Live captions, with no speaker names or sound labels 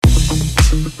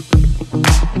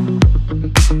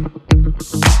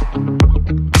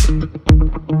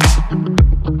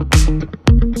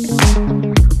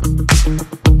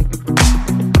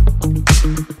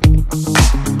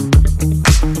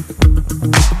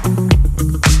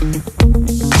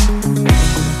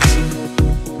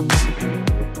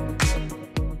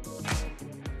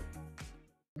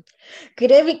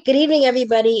Good evening,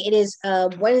 everybody. It is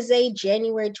Wednesday,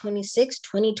 January 26,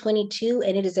 2022,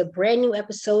 and it is a brand new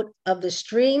episode of The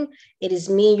Stream. It is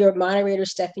me, your moderator,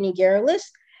 Stephanie Garrellis,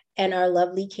 and our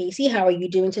lovely Casey. How are you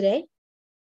doing today?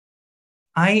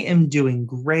 I am doing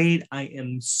great. I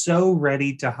am so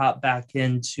ready to hop back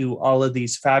into all of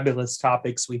these fabulous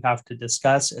topics we have to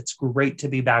discuss. It's great to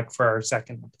be back for our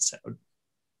second episode.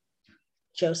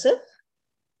 Joseph?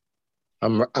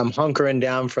 I'm hunkering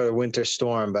down for the winter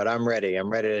storm, but I'm ready.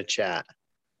 I'm ready to chat.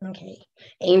 Okay.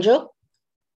 Angel?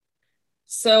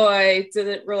 So I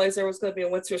didn't realize there was going to be a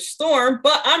winter storm,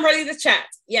 but I'm ready to chat.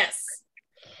 Yes.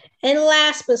 And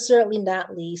last but certainly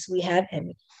not least, we have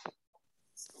Emmy.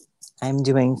 I'm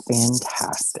doing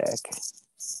fantastic.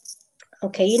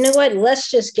 Okay, you know what?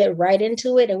 Let's just get right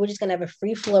into it, and we're just going to have a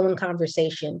free-flowing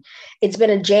conversation. It's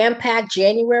been a jam-packed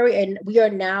January, and we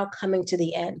are now coming to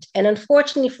the end. And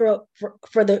unfortunately for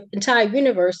the entire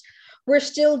universe, we're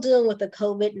still dealing with the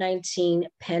COVID-19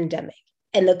 pandemic.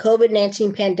 And the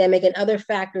COVID-19 pandemic and other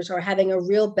factors are having a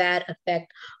real bad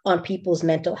effect on people's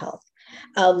mental health.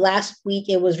 Last week,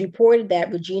 it was reported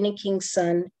that Regina King's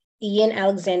son, Ian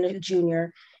Alexander Jr.,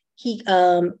 he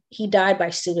died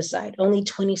by suicide, only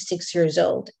 26 years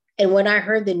old. And when I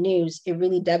heard the news, it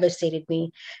really devastated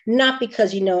me. Not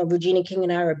because, Regina King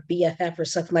and I are BFF or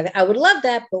something like that. I would love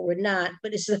that, but we're not.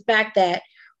 But it's the fact that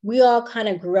we all kind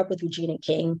of grew up with Regina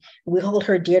King. We hold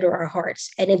her dear to our hearts.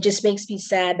 And it just makes me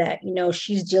sad that,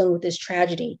 she's dealing with this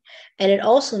tragedy. And it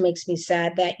also makes me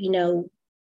sad that,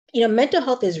 mental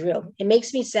health is real. It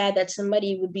makes me sad that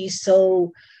somebody would be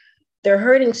they're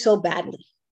hurting so badly.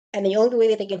 And the only way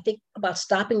that they can think about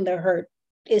stopping their hurt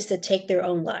is to take their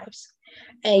own lives.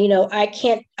 And, I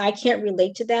can't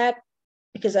relate to that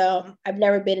because I've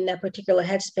never been in that particular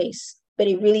headspace, but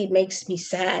it really makes me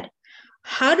sad.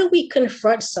 How do we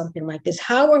confront something like this?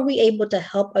 How are we able to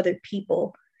help other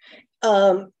people?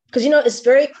 Because, it's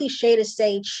very cliche to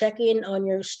say, check in on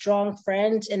your strong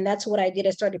friends. And that's what I did.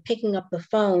 I started picking up the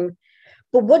phone.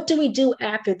 But what do we do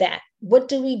after that? What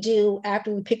do we do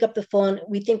after we pick up the phone?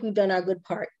 We think we've done our good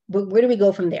part. But where do we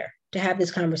go from there to have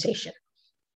this conversation?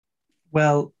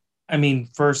 Well,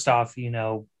 first off,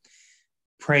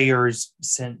 prayers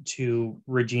sent to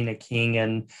Regina King,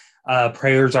 and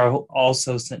prayers are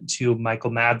also sent to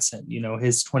Michael Madsen.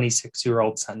 His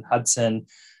 26-year-old son, Hudson,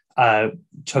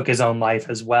 took his own life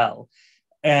as well.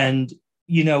 And,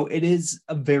 it is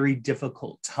a very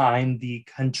difficult time. The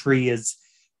country is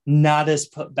not as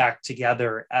put back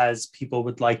together as people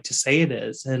would like to say it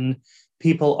is. And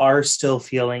people are still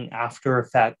feeling after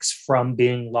effects from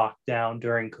being locked down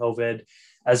during COVID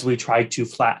as we try to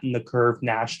flatten the curve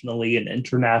nationally and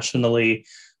internationally.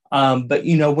 But,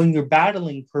 when you're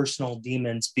battling personal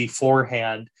demons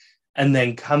beforehand and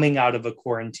then coming out of a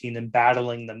quarantine and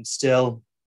battling them still,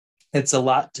 it's a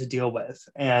lot to deal with.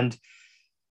 And,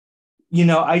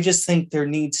 I just think there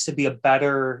needs to be a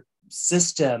better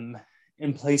system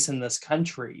in place in this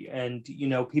country. And,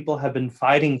 people have been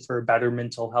fighting for a better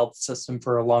mental health system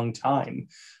for a long time.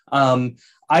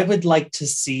 I would like to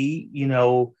see,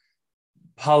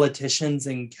 politicians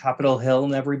in Capitol Hill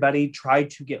and everybody try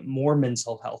to get more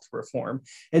mental health reform.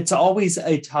 It's always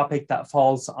a topic that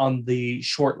falls on the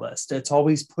short list. It's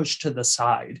always pushed to the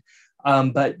side.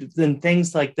 But then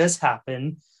things like this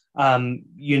happen,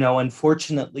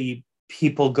 unfortunately,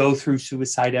 people go through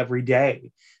suicide every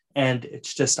day. And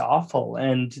it's just awful.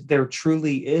 And there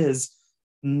truly is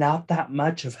not that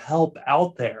much of help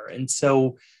out there. And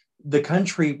so the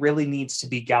country really needs to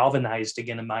be galvanized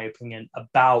again, in my opinion,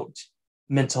 about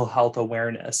mental health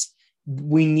awareness.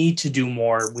 We need to do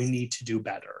more. We need to do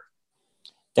better.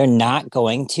 They're not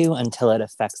going to until it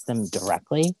affects them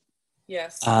directly.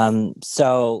 Yes.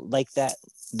 So like that,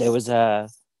 there was a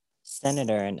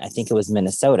senator, and I think it was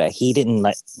Minnesota. He didn't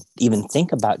even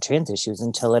think about trans issues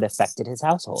until it affected his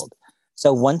household.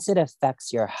 So once it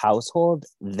affects your household,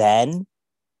 then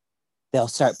they'll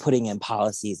start putting in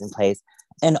policies in place.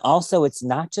 And also, it's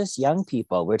not just young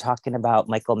people. We're talking about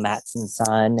Michael Madsen's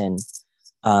son and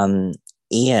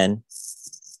Ian,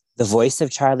 the voice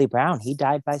of Charlie Brown. He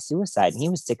died by suicide, and he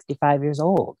was 65 years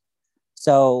old.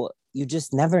 So you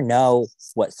just never know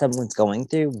what someone's going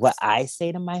through. What I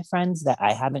say to my friends that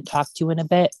I haven't talked to in a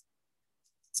bit,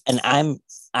 and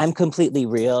I'm completely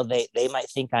real. They might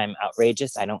think I'm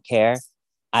outrageous. I don't care.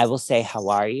 I will say, how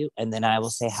are you? And then I will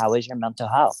say, how is your mental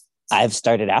health? I've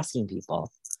started asking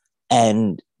people,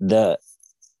 and the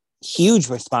huge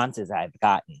responses I've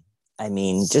gotten, I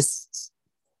mean, just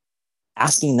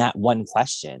asking that one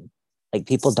question, like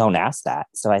people don't ask that.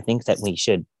 So I think that we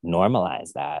should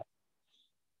normalize that.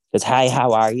 Because hi,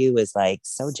 how are you is like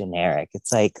so generic.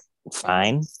 It's like,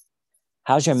 fine.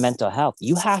 How's your mental health?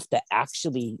 You have to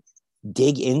actually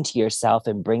dig into yourself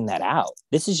and bring that out.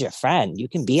 This is your friend. You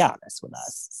can be honest with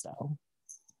us. So,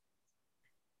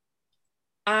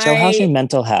 Joe, how's your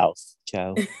mental health,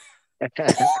 Joe?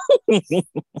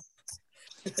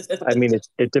 I mean,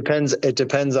 it depends. It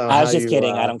depends on. I was just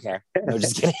kidding. I don't care. No,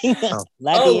 just kidding.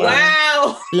 Love you.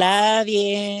 Wow. Love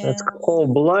you. That's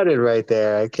cold-blooded right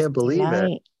there. I can't believe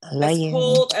it. As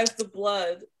cold as the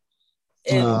blood.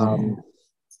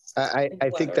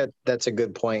 I think that's a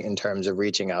good point in terms of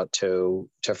reaching out to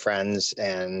friends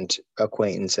and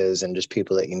acquaintances and just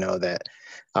people that you know that.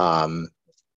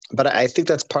 But I think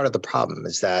that's part of the problem,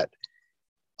 is that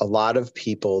a lot of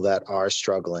people that are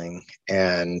struggling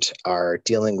and are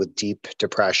dealing with deep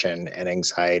depression and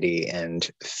anxiety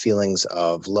and feelings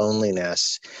of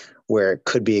loneliness, where it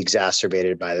could be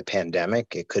exacerbated by the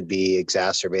pandemic, it could be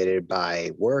exacerbated by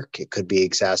work, it could be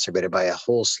exacerbated by a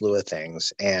whole slew of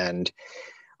things. And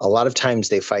a lot of times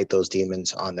they fight those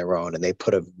demons on their own, and they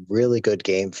put a really good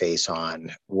game face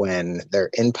on when they're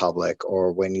in public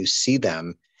or when you see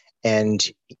them. And,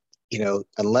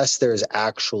 unless there's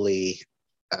actually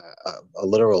a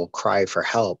literal cry for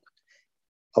help,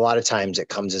 a lot of times it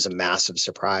comes as a massive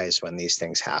surprise when these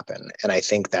things happen. And I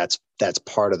think that's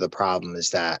part of the problem,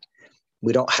 is that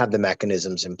we don't have the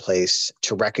mechanisms in place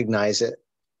to recognize it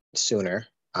sooner,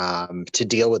 to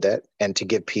deal with it, and to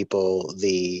give people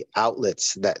the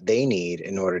outlets that they need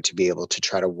in order to be able to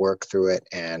try to work through it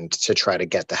and to try to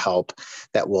get the help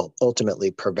that will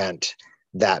ultimately prevent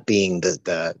that being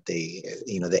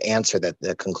the answer, that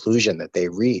the conclusion that they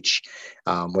reach,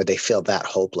 where they feel that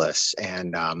hopeless.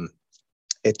 And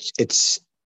it's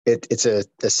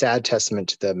a sad testament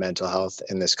to the mental health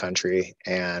in this country.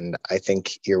 And I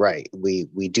think you're right. We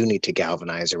do need to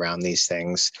galvanize around these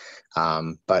things.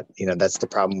 But that's the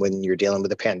problem when you're dealing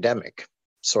with a pandemic.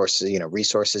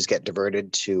 Resources get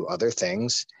diverted to other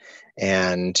things.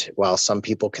 And while some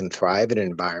people can thrive in an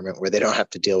environment where they don't have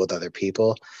to deal with other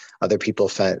people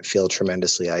feel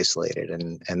tremendously isolated.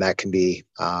 And that can be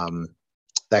the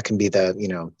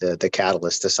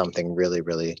catalyst to something really,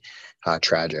 really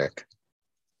tragic.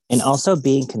 And also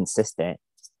being consistent.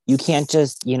 You can't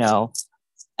just,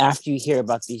 after you hear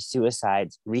about these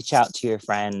suicides, reach out to your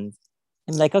friends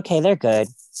and be like, okay, they're good.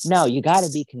 No, you got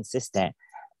to be consistent.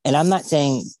 And I'm not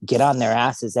saying get on their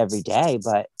asses every day,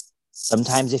 but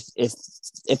sometimes if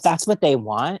that's what they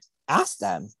want, ask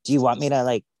them, do you want me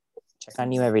to check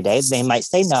on you every day? They might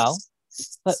say no,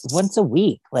 but once a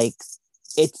week, it's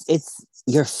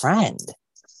your friend.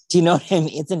 Do you know what I mean?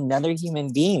 It's another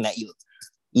human being that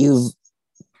you've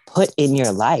put in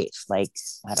your life. I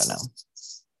don't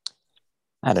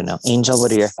know. Angel,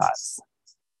 what are your thoughts?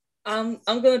 I'm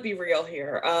going to be real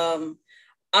here.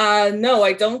 No,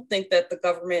 I don't think that the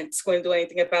government's going to do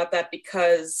anything about that,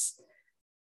 because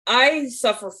I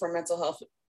suffer from mental health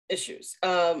issues.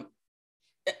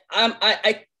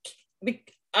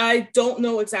 I don't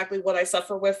know exactly what I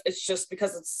suffer with. It's just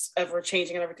because it's ever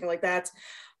changing and everything like that.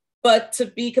 But to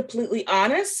be completely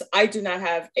honest, I do not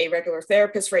have a regular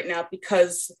therapist right now,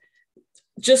 because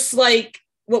just like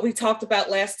what we talked about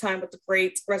last time with the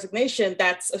Great Resignation,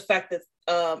 that's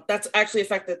actually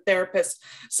affected therapists.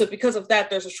 So because of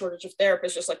that, there's a shortage of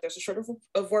therapists, just like there's a shortage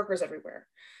of workers everywhere.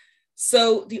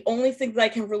 So the only thing that I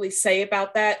can really say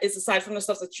about that is, aside from the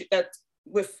stuff that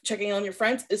with checking on your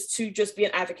friends, is to just be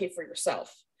an advocate for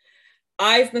yourself.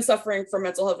 I've been suffering from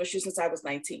mental health issues since I was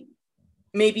 19,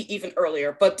 maybe even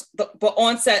earlier, but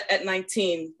onset at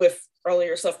 19, with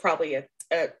earlier stuff probably in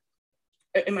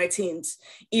my teens,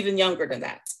 even younger than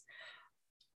that.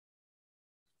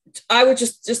 I would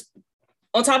just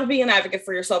on top of being an advocate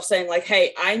for yourself, saying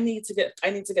hey, I need to get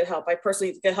help. I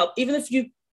personally need to get help, even if you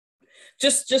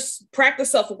just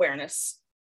practice self-awareness,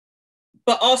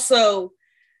 but also,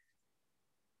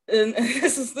 and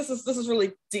this is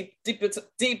really deep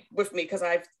with me, because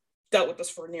I've dealt with this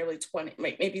for nearly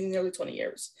 20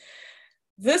 years.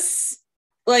 This,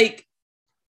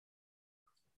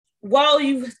 while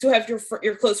you do have your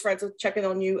close friends checking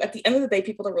on you, at the end of the day,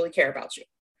 people don't really care about you.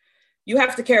 You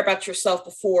have to care about yourself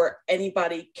before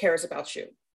anybody cares about you.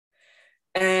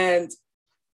 And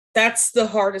that's the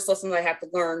hardest lesson I have to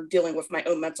learn dealing with my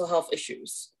own mental health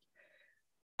issues.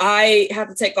 I had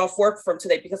to take off work from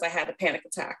today because I had a panic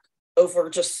attack over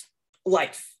just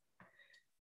life.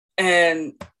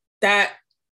 And that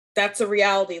that's a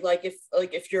reality. Like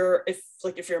if your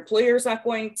employer is not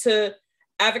going to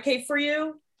advocate for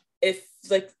you,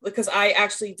 because I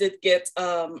actually did get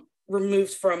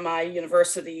removed from my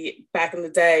university back in the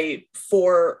day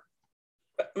for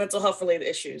mental health related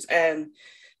issues, and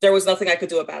there was nothing I could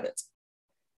do about it.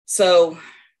 So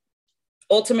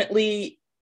ultimately,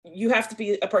 you have to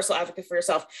be a personal advocate for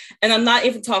yourself. And I'm not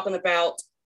even talking about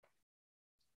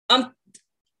I'm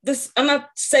not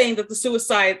saying that the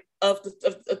suicide of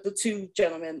the two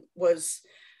gentlemen was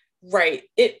right.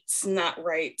 It's not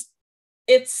right.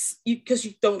 It's because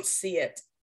you don't see it.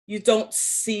 You don't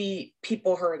see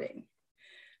people hurting.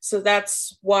 So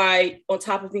that's why, on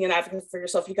top of being an advocate for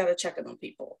yourself, you got to check in on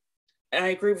people. And I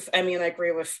agree with Emmy, and I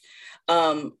agree with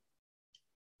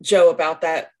Joe about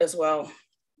that as well.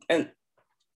 And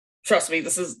trust me,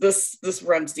 this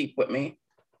runs deep with me.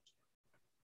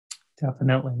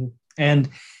 Definitely. And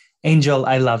Angel,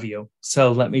 I love you.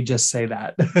 So let me just say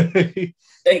that.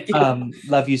 Thank you.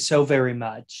 Love you so very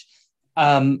much.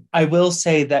 I will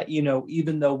say that,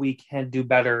 even though we can do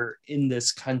better in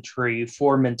this country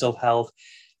for mental health,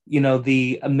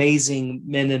 the amazing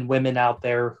men and women out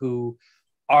there who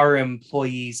are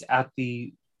employees at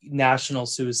the National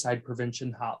Suicide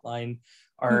Prevention Hotline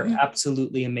are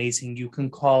absolutely amazing. You can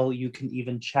call, you can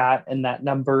even chat, and that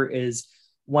number is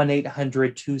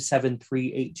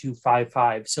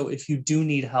 1-800-273-8255. So if you do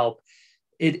need help,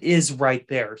 it is right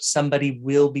there. Somebody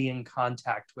will be in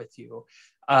contact with you,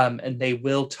 and they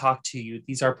will talk to you.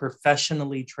 These are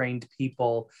professionally trained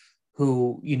people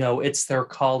who, it's their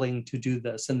calling to do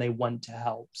this, and they want to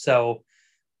help. So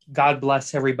God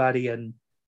bless everybody, and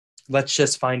let's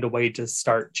just find a way to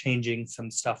start changing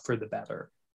some stuff for the better.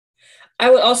 I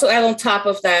would also add on top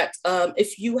of that,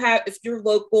 if your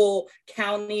local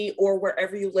county or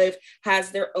wherever you live has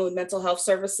their own mental health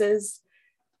services,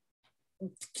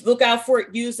 look out for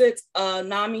it, use it.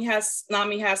 NAMI has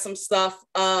some stuff.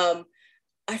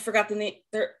 I forgot the name.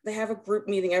 They have a group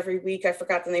meeting every week. I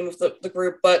forgot the name of the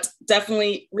group, but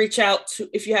definitely reach out to,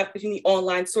 if you need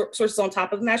online sources on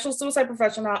top of the National Suicide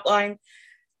Prevention Hotline,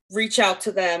 reach out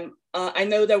to them. I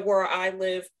know that where I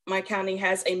live, my county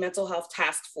has a mental health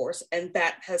task force, and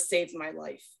that has saved my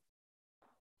life.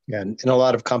 Yeah, and a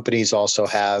lot of companies also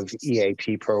have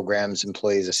EAP programs,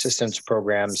 employees assistance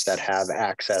programs, that have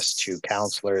access to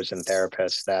counselors and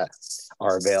therapists that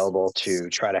are available to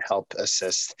try to help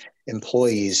assist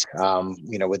employees,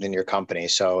 within your company.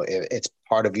 So it's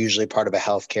usually part of a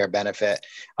healthcare benefit.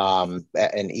 An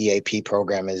EAP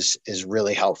program is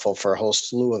really helpful for a whole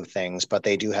slew of things, but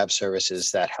they do have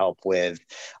services that help with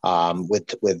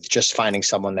just finding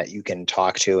someone that you can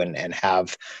talk to and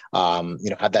have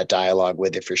that dialogue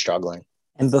with if you're struggling.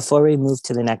 And before we move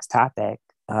to the next topic,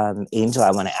 Angel,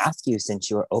 I want to ask you, since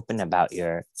you were open about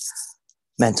your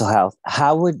mental health,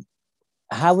 how would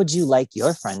you like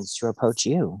your friends to approach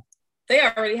you? They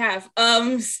already have.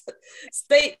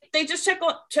 They just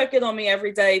check in on me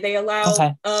every day. They allow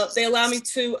me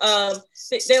to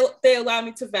they allow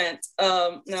me to vent.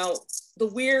 Now the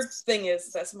weird thing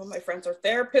is that some of my friends are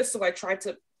therapists, so I try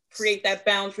to create that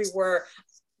boundary where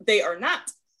they are not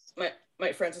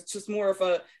my friends. It's just more of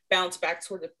a bounce back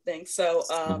sort of thing. So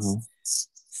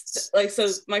so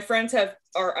my friends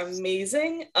are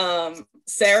amazing.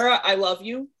 Sarah, I love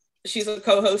you. She's a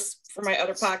co-host for my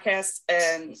other podcast,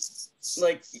 and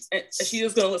she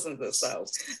is going to listen to this, so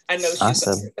I know she's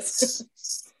awesome. Going to hear this.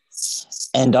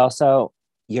 And also,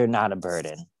 you're not a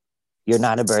burden. You're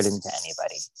not a burden to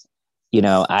anybody.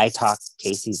 I talk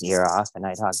Casey's ear off, and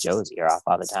I talk Joe's ear off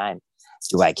all the time.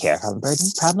 Do I care if I'm a burden?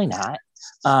 Probably not.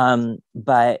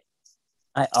 But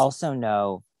I also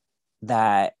know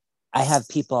that I have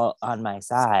people on my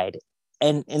side,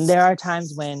 and there are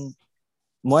times when,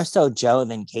 more so Joe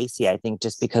than Casey, I think,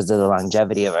 just because of the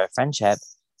longevity of our friendship,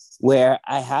 where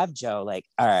I have Joe like,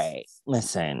 all right,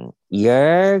 listen,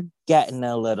 you're getting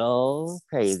a little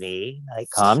crazy. Like,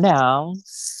 calm down.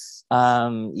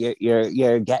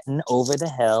 You're getting over the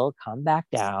hill. Come back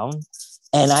down.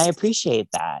 And I appreciate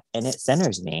that. And it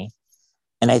centers me.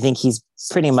 And I think he's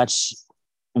pretty much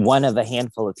one of a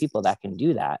handful of people that can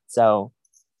do that. So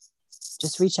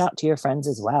just reach out to your friends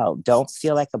as well. Don't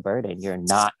feel like a burden. You're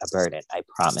not a burden. I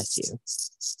promise you.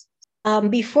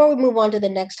 Before we move on to the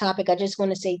next topic, I just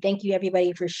want to say thank you,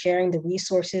 everybody, for sharing the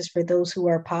resources for those who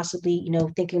are possibly,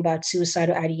 thinking about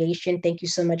suicidal ideation. Thank you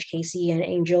so much, Casey and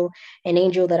Angel. And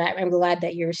Angel, I'm glad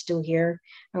that you're still here.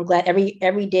 I'm glad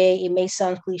every day, it may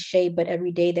sound cliche, but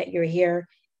every day that you're here,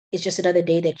 it's just another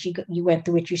day that you went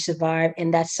through it, you survived.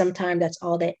 And that's all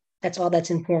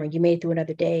that's important. You made it through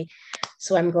another day.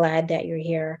 So I'm glad that you're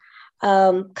here.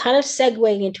 Kind of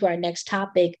segueing into our next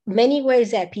topic, many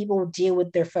ways that people deal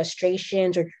with their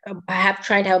frustrations or have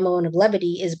trying to have a moment of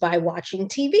levity is by watching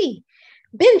TV,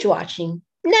 binge watching,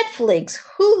 Netflix,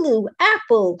 Hulu,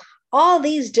 Apple, all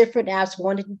these different apps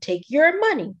wanted to take your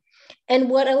money. And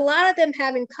what a lot of them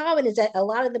have in common is that a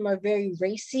lot of them are very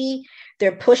racy.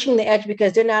 They're pushing the edge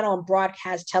because they're not on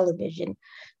broadcast television.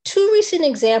 Two recent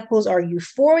examples are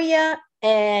Euphoria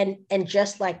and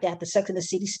Just Like That, the Sex and the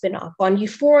City spinoff. On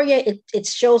Euphoria, it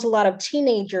shows a lot of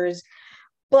teenagers,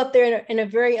 but they're in a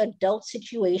very adult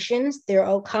situations. They're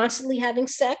all constantly having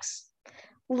sex,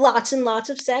 lots and lots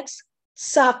of sex,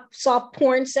 soft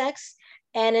porn sex.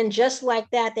 And in Just Like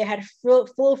That, they had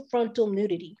full frontal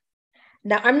nudity.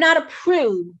 Now, I'm not a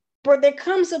prude, but there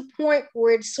comes a point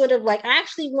where it's sort of like, I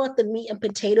actually want the meat and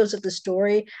potatoes of the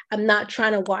story. I'm not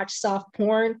trying to watch soft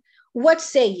porn. What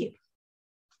say you?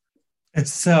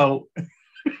 It's so.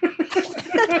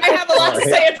 I have a lot to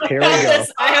say about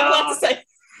this. I have a lot to say.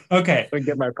 Okay. Let me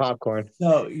get my popcorn.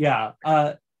 So, yeah.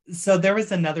 So there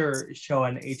was another show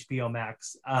on HBO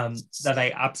Max that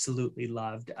I absolutely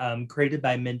loved, created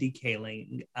by Mindy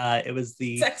Kaling. It was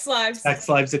the Sex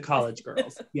Lives of College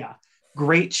Girls. Yeah.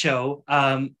 Great show.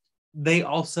 They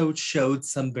also showed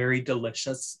some very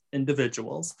delicious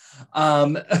individuals.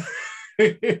 And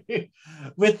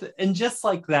Just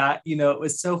Like That, it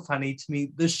was so funny to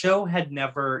me. The show had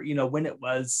never, when it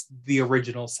was the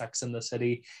original Sex and the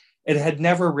City, it had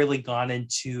never really gone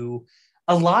into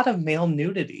a lot of male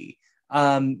nudity.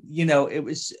 It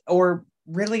was, or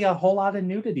really a whole lot of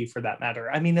nudity for that matter.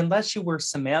 I mean, unless you were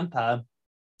Samantha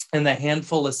and the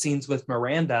handful of scenes with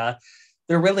Miranda,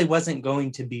 there really wasn't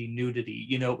going to be nudity.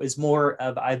 It was more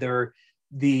of either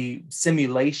the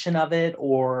simulation of it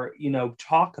or,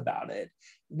 talk about it.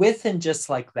 With And Just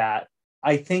Like That,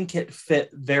 I think it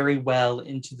fit very well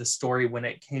into the story when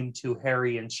it came to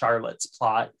Harry and Charlotte's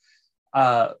plot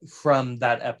from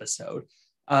that episode.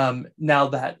 Now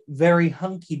that very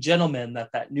hunky gentleman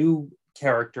that new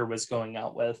character was going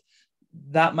out with,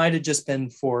 that might have just been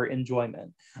for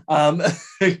enjoyment.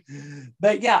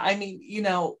 But yeah, I mean,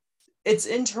 it's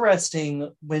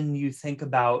interesting when you think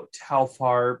about how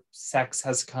far sex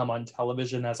has come on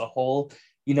television as a whole.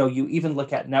 You even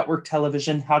look at network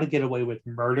television. How to Get Away with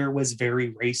Murder was very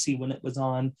racy when it was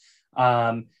on.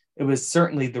 It was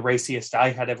certainly the raciest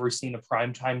I had ever seen a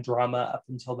primetime drama up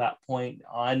until that point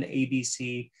on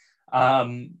ABC.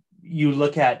 You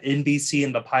look at NBC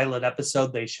in the pilot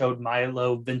episode, they showed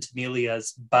Milo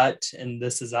Ventimiglia's butt in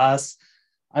This Is Us.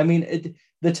 I mean,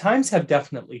 the times have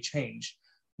definitely changed.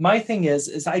 My thing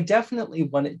is I definitely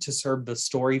want it to serve the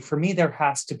story. For me, there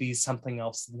has to be something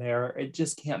else there. It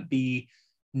just can't be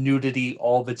nudity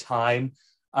all the time,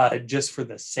 just for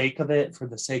the sake of it, for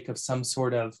the sake of some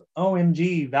sort of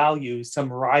OMG value,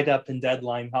 some ride up in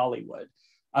Deadline Hollywood.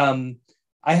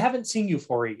 I haven't seen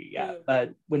Euphoria yet,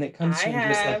 but when it comes to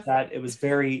Just Like That, it was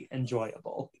very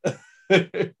enjoyable.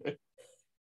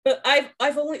 But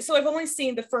I've only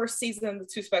seen the first season and the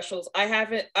two specials.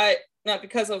 I not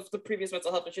because of the previous mental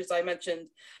health issues I mentioned.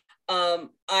 I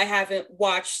haven't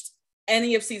watched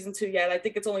any of season 2 yet. I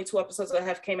think it's only 2 episodes that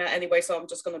have came out anyway, so I'm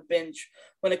just going to binge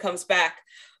when it comes back.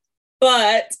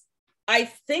 But I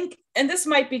think, and this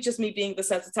might be just me being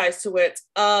desensitized to it,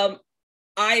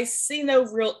 I see no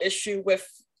real issue with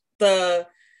them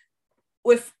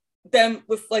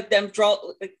draw.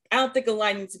 Like, I don't think a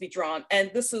line needs to be drawn,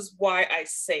 and this is why I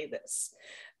say this.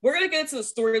 We're gonna get into the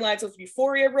storylines of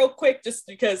Euphoria real quick, just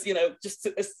because just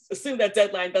to assume that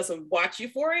Deadline doesn't watch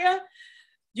Euphoria.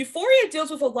 Euphoria deals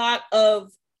with a lot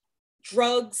of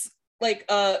drugs,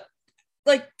 the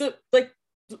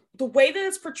way that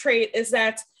it's portrayed is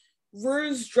that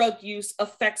Rue's drug use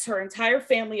affects her entire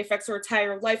family, affects her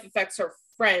entire life, affects her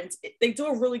friends. They do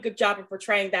a really good job of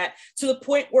portraying that to the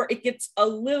point where it gets a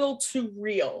little too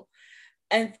real.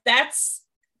 And that's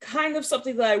kind of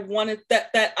something that I wanted,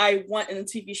 that I want in a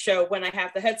TV show when I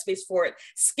have the headspace for it.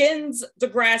 Skins,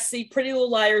 Degrassi, Pretty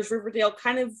Little Liars, Riverdale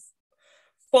kind of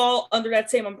fall under that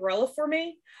same umbrella for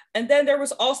me. And then they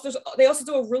also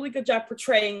do a really good job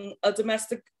portraying a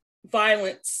domestic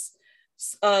violence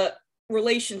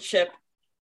relationship.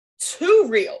 Too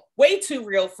real, way too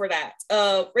real for that.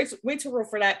 Way too real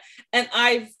for that. And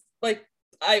I've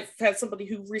had somebody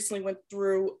who recently went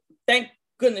through, thank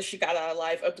goodness she got out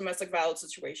alive, a domestic violence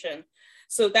situation.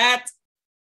 So that's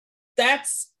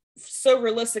so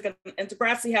realistic. And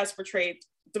Degrassi has portrayed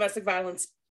domestic violence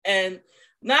and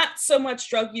not so much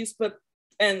drug use,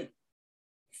 and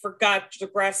forgot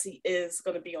Degrassi is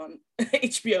going to be on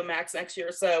HBO Max next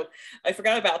year. So I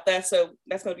forgot about that. So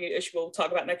that's going to be an issue we'll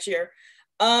talk about next year.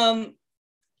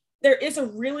 There is a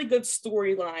really good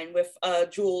storyline with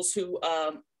Jules, who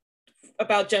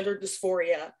about gender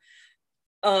dysphoria.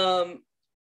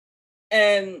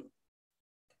 And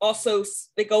also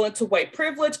they go into white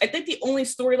privilege. I think the only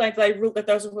storyline that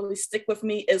doesn't really stick with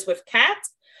me is with Kat.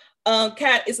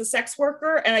 Kat is a sex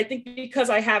worker, and I think because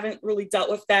I haven't really dealt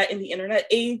with that in the internet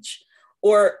age,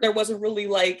 or there wasn't really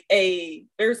like I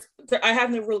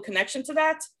have no real connection to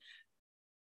that.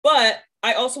 But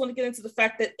I also want to get into the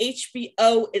fact that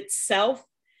HBO itself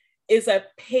is a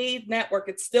paid network.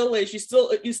 It still is. You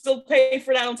still pay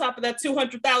for that on top of that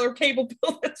 $200 cable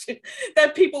bill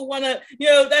that people want to,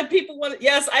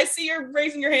 yes, I see you're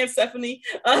raising your hand, Stephanie,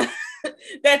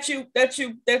 that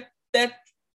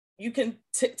you can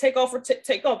take off or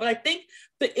take off. But I think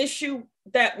the issue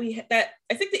that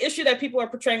people are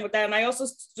portraying with that, and I also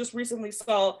just recently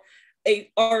saw an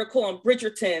article on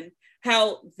Bridgerton,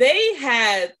 how they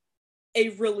had a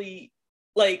really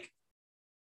like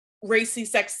racy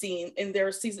sex scene in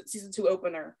their season 2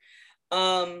 opener.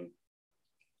 And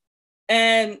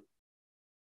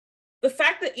the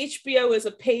fact that HBO is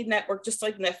a paid network, just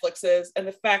like Netflix is, and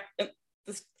the fact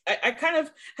I kind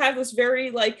of have this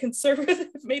very like conservative,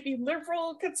 maybe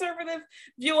liberal conservative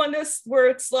view on this, where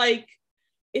it's like,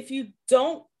 if you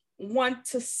don't want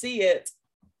to see it,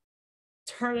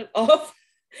 turn it off.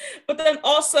 But then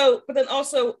also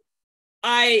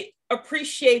I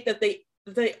appreciate that they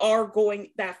are going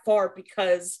that far,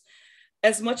 because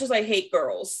as much as I hate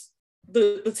Girls,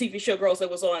 the TV show Girls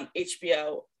that was on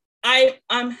HBO,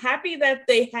 I'm happy that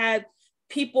they had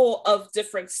people of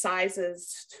different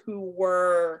sizes who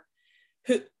were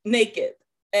naked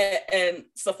and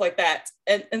stuff like that.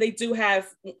 And they do have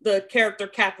the character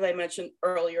Kat that I mentioned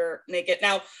earlier naked.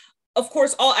 Now, of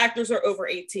course, all actors are over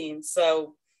 18.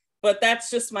 So, but that's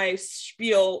just my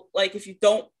spiel. Like, if you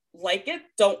don't like it,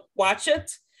 don't watch it.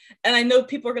 And I know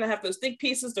people are going to have those think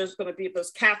pieces. There's going to be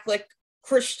those Catholic,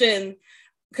 Christian,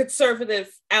 conservative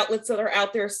outlets that are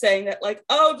out there saying that, like,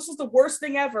 oh, this is the worst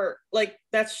thing ever. Like,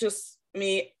 that's just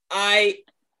me.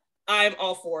 I'm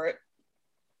all for it.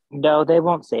 No, they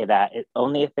won't say that.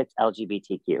 Only if it's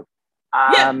LGBTQ.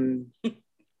 Yeah.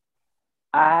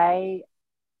 I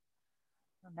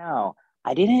don't know.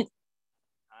 I didn't,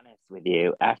 honest with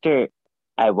you, after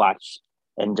I watched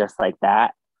and just like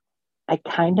that, I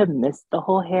kind of missed the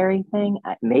whole Harry thing.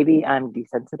 Maybe I'm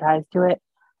desensitized to it.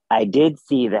 I did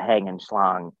see the hang and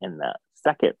schlong in the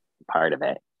second part of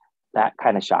it. That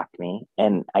kind of shocked me.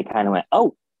 And I kind of went,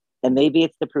 oh, and maybe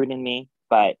it's the prude in me,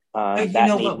 but you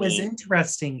know what was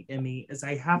interesting, Emmy, is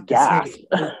I have to say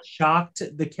it shocked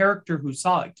the character who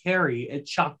saw it, Carrie, it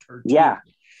shocked her too. Yeah.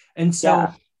 And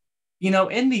so,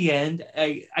 in the end,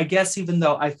 I guess even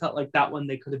though I felt like that one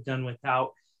they could have done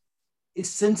without,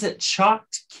 since it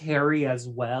shocked Carrie as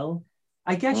well,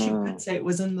 I guess you could say it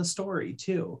was in the story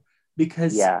too,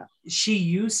 because she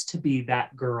used to be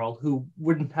that girl who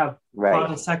wouldn't have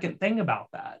thought a second thing about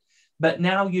that. But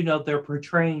now, they're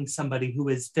portraying somebody who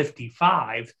is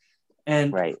 55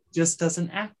 and just doesn't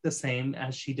act the same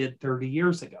as she did 30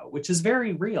 years ago, which is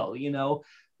very real.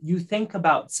 You think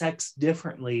about sex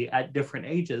differently at different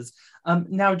ages.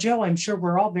 Now, Joe, I'm sure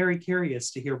we're all very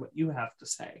curious to hear what you have to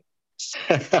say.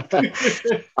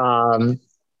 I'm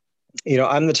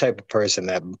the type of person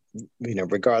that,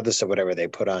 regardless of whatever they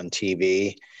put on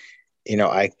TV,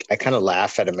 I kind of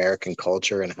laugh at American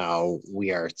culture and how we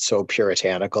are so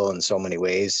puritanical in so many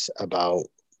ways about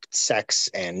sex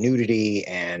and nudity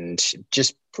and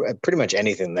just pretty much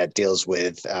anything that deals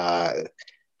with that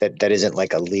isn't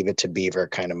like a Leave It to Beaver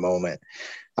kind of moment.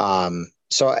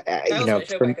 So that was my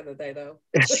show back in the day, though.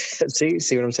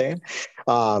 see what I'm saying?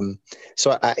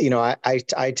 So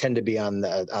I tend to be on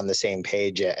the same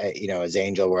page, as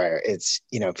Angel, where it's,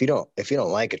 if you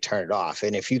don't like it, turn it off.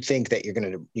 And if you think that you're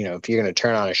gonna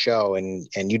turn on a show and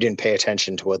you didn't pay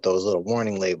attention to what those little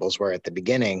warning labels were at the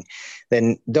beginning,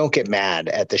 then don't get mad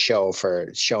at the show for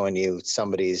showing you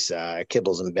somebody's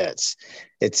kibbles and bits.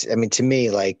 To me,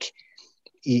 like,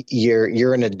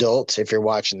 you're an adult if you're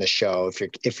watching the show.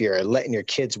 If you're letting your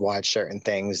kids watch certain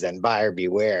things, then buyer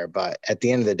beware. But at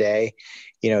the end of the day,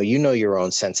 you know your own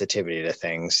sensitivity to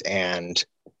things, and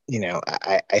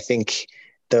I think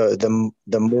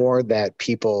the more that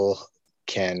people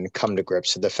can come to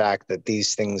grips with the fact that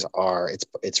these things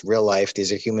it's real life.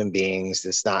 These are human beings.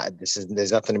 There's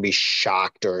nothing to be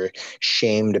shocked or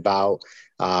shamed about.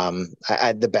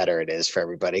 The better it is for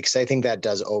everybody, because I think that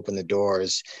does open the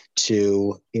doors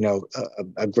to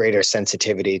a greater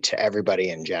sensitivity to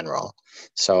everybody in general.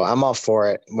 So I'm all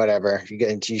for it. Whatever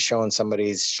you showing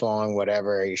somebody's schlong,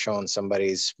 whatever you showing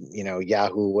somebody's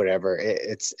Yahoo, whatever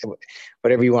it's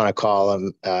whatever you want to call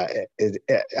them.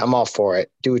 I'm all for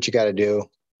it. Do what you got to do.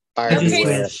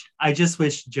 I just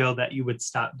wish, Joe, that you would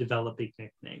stop developing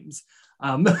nicknames.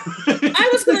 I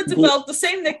was going to develop the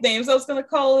same nicknames. I was going to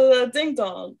call it Ding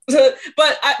Dong.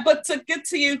 but to get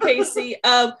to you, Casey,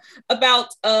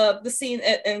 about the scene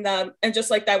and Just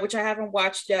Like That, which I haven't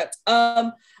watched yet.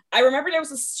 I remember there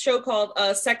was a show called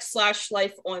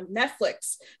Sex/Life on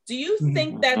Netflix. Do you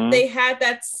think that they had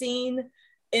that scene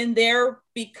in there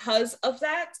because of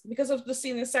that? Because of the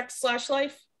scene in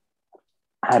Sex/Life?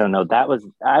 I don't know.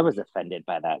 I was offended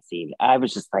by that scene. I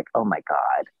was just like, oh my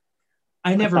God.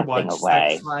 I never watched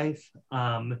Sex Life.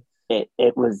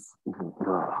 It was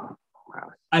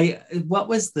what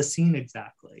was the scene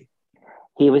exactly?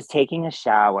 He was taking a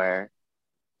shower.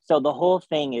 So the whole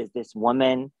thing is this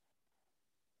woman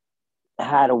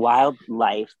had a wild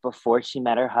life before she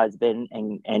met her husband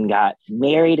and got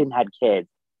married and had kids.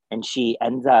 And she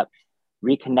ends up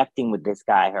reconnecting with this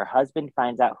guy. Her husband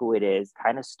finds out who it is,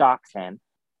 kind of stalks him,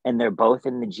 and they're both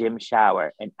in the gym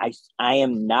shower. And I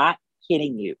am not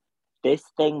kidding you. This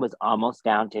thing was almost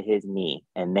down to his knee,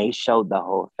 and they showed the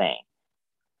whole thing.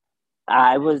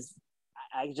 I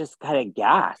just kind of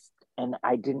gasped, and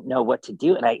I didn't know what to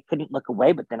do, and I couldn't look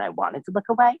away, but then I wanted to look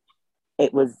away.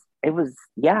 It was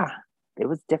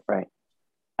different.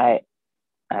 I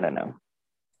don't know.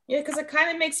 Yeah, because it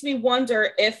kind of makes me wonder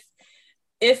if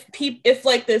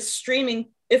like the streaming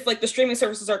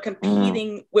services are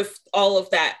competing with all of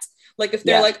that. Like if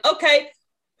they're like, okay,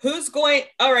 who's going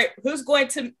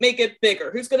to make it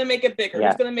bigger? Who's going to make it bigger?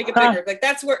 Who's going to make it bigger? Like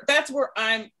that's where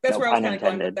I was kind of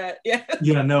going with that. Yeah.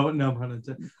 Yeah. No pun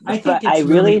intended. I think it's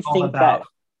really all about.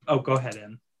 Oh, go ahead,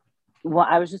 Ann. Well,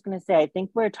 I was just going to say, I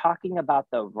think we're talking about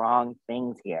the wrong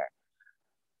things here.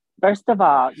 First of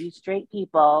all, you straight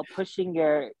people pushing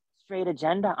your straight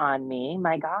agenda on me,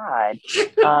 my God.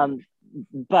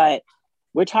 But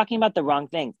we're talking about the wrong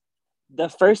things. The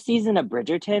first season of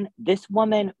Bridgerton, this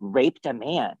woman raped a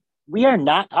man. We are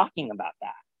not talking about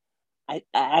that.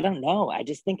 I don't know. I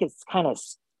just think it's kind of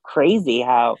crazy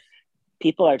how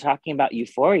people are talking about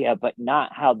Euphoria, but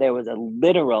not how there was a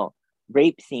literal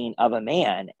rape scene of a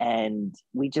man. And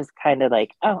we just kind of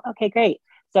like, oh, okay, great.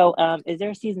 So is there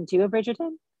a season 2 of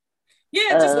Bridgerton?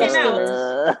 Yeah, it just came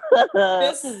out.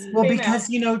 Because,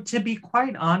 to be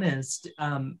quite honest,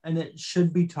 and it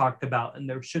should be talked about, and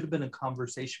there should have been a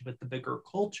conversation with the bigger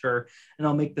culture, and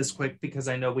I'll make this quick because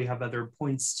I know we have other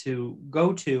points to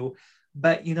go to,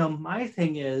 but, my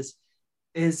thing is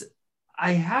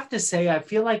I have to say, I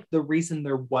feel like the reason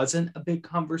there wasn't a big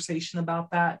conversation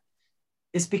about that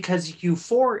is because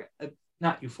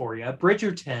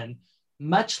Bridgerton,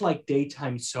 much like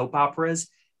daytime soap operas,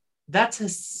 that's a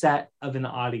set of an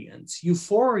audience.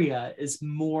 Euphoria is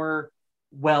more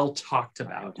well talked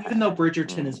about. Even though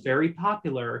Bridgerton is very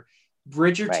popular,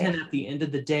 Bridgerton at the end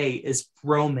of the day is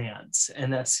romance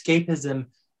and escapism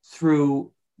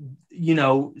through,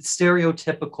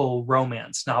 stereotypical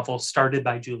romance novels started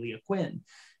by Julia Quinn.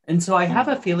 And so I have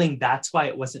a feeling that's why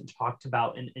it wasn't talked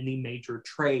about in any major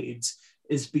trades,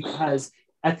 is because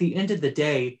at the end of the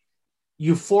day,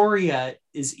 Euphoria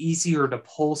is easier to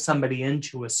pull somebody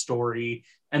into a story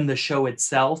and the show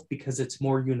itself because it's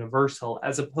more universal,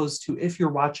 as opposed to if you're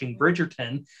watching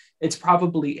Bridgerton, it's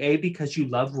probably A, because you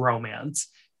love romance,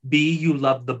 B, you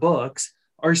love the books,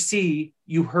 or C,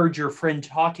 you heard your friend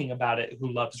talking about it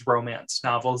who loves romance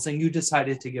novels and you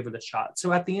decided to give it a shot.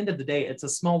 So at the end of the day, it's a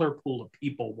smaller pool of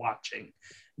people watching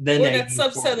than that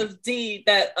subset of D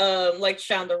that like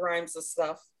Shonda Rhimes and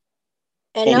stuff.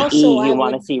 And also, you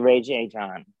want to see Ray J.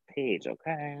 John Page,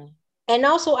 okay? And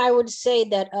also, I would say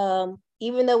that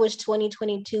even though it's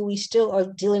 2022, we still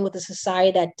are dealing with a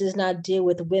society that does not deal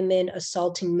with women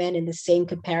assaulting men in the same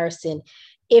comparison.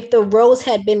 If the roles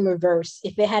had been reversed,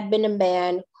 if it had been a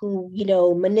man who,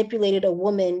 manipulated a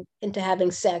woman into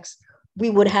having sex, we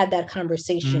would have that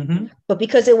conversation. Mm-hmm. But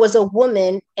because it was a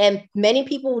woman, and many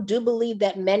people do believe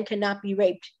that men cannot be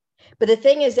raped. But the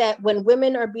thing is that when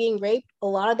women are being raped, a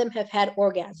lot of them have had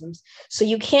orgasms. So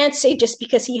you can't say just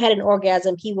because he had an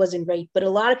orgasm, he wasn't raped. But a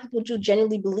lot of people do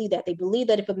genuinely believe that. They believe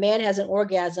that if a man has an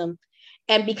orgasm,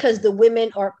 and because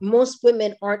most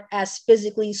women aren't as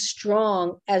physically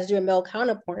strong as their male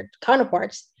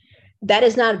counterparts, that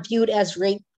is not viewed as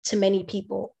rape to many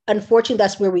people. Unfortunately,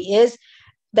 that's where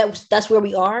that's where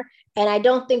we are. And I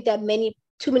don't think that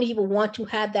too many people want to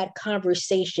have that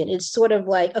conversation. It's sort of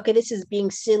like, okay, this is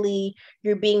being silly.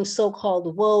 You're being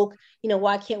so-called woke.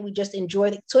 Why can't we just enjoy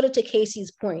it? Sort of to Casey's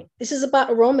point. This is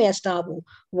about a romance novel.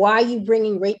 Why are you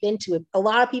bringing rape into it? A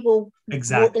lot of people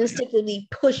will instinctively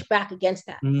push back against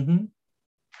that. Mm-hmm.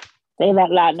 Say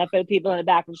that loud enough for the people in the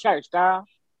back of the church, girl.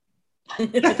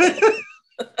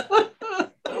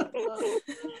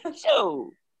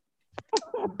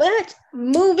 But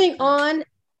moving on,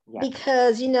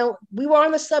 because, we were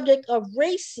on the subject of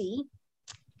racy.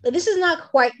 This is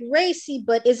not quite racy,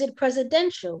 but is it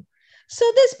presidential? So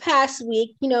this past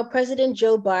week, President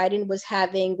Joe Biden was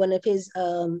having one of his,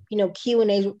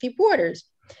 Q&As with reporters.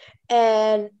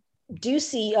 And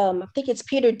Ducey, I think it's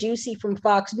Peter Ducey from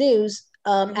Fox News,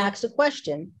 asked a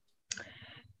question.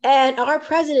 And our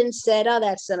president said, "Oh,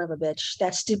 that son of a bitch,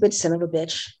 that stupid son of a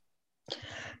bitch."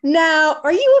 Now,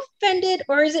 are you offended,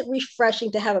 or is it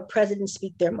refreshing to have a president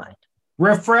speak their mind?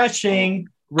 Refreshing.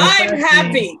 I'm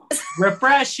happy.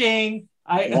 Refreshing.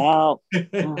 Happy.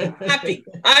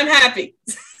 I'm happy.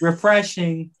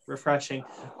 Refreshing.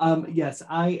 Yes,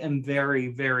 I am very,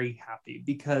 very happy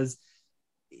because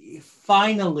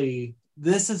finally,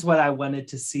 this is what I wanted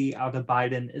to see out of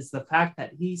Biden, is the fact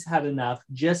that he's had enough,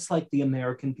 just like the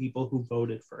American people who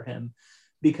voted for him.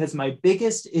 Because my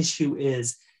biggest issue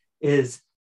is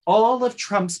all of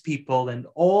Trump's people and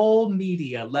all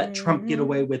media let Trump get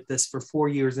away with this for 4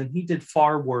 years, and he did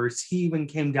far worse. He even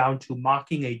came down to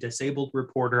mocking a disabled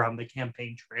reporter on the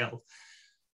campaign trail.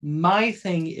 My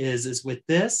thing is with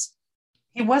this,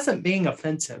 he wasn't being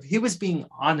offensive. He was being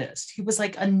honest. He was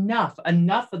like, enough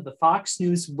of the Fox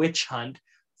News witch hunt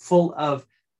full of,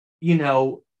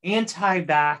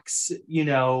 anti-vax,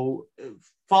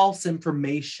 false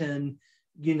information,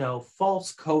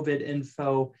 false COVID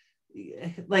info.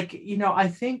 I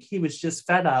think he was just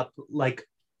fed up, like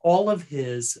all of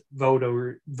his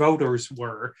voters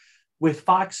were, with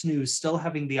Fox News still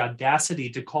having the audacity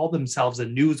to call themselves a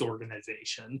news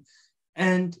organization.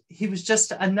 And he was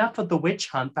just, enough of the witch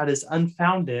hunt that is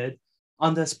unfounded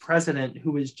on this president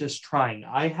who is just trying.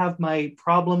 I have my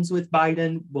problems with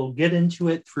Biden. We'll get into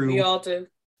it through we all do.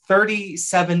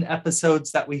 37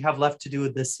 episodes that we have left to do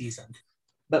with this season.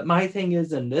 But my thing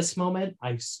is, in this moment,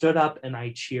 I stood up and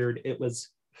I cheered. It was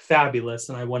fabulous,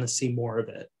 and I want to see more of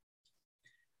it.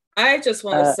 I just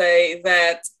want to say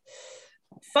that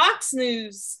Fox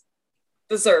News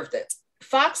deserved it.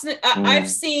 Fox News, I've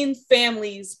seen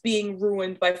families being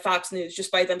ruined by Fox News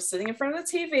just by them sitting in front of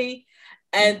the TV,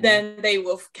 and then they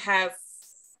will have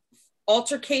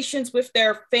altercations with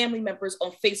their family members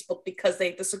on Facebook because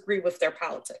they disagree with their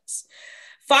politics.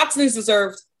 Fox News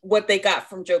deserved what they got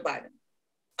from Joe Biden.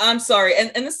 I'm sorry,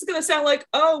 and this is going to sound like,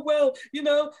 oh well,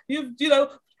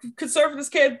 conservatives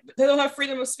they don't have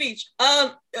freedom of speech.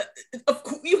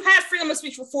 You had freedom of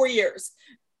speech for 4 years.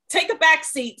 Take a back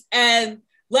seat and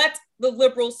let the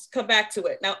liberals come back to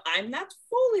it. Now, I'm not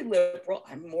fully liberal.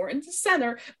 I'm more into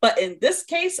center. But in this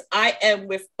case, I am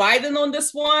with Biden on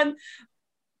this one.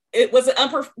 Was it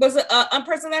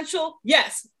unpresidential?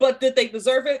 Yes. But did they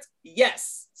deserve it?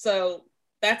 Yes. So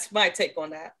that's my take on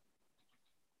that.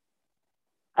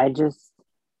 I just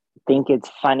think it's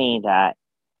funny that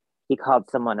he called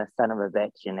someone a son of a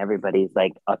bitch and everybody's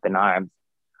like up in arms.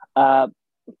 Called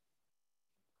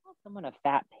someone a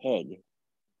fat pig.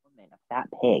 A fat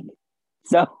pig.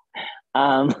 So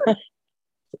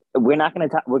we're not going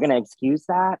to talk, we're going to excuse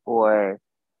that, or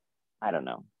I don't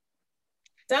know.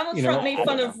 Donald Trump made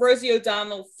fun of Rosie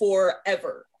O'Donnell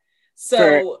forever. So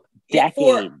for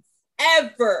decades.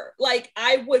 Forever. Like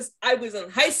I was in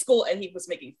high school and he was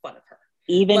making fun of her.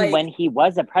 Even when he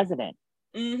was a president.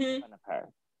 Fun of her.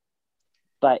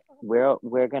 But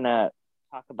we're going to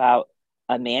talk about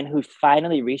a man who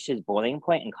finally reached his boiling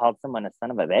point and called someone a son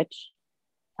of a bitch.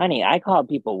 Honey, I called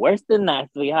people worse than that,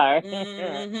 sweetheart.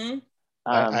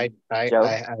 I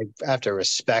have to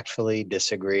respectfully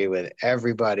disagree with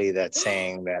everybody that's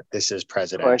saying that this is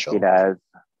presidential. Of course he does.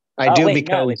 Because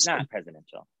no, it's not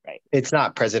presidential, right? It's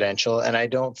not presidential, and I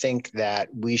don't think that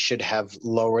we should have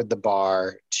lowered the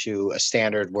bar to a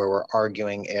standard where we're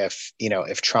arguing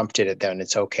if Trump did it, then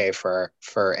it's okay for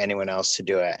anyone else to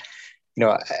do it.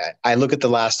 I look at the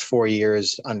last 4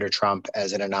 years under Trump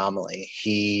as an anomaly.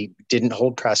 He didn't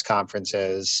hold press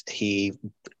conferences. He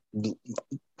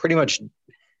pretty much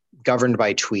governed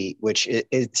by tweet, which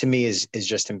to me is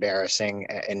just embarrassing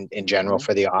in general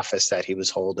for the office that he was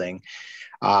holding.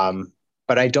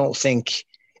 But I don't think,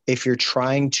 if you're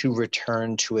trying to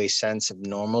return to a sense of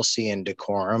normalcy and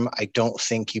decorum, I don't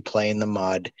think you play in the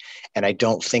mud. And I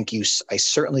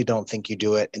certainly don't think you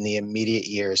do it in the immediate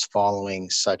years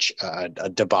following such a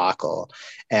debacle.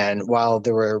 And while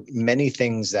there were many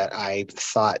things that I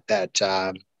thought that,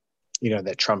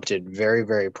 that Trump did very,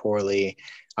 very poorly,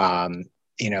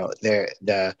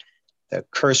 the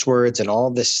curse words and all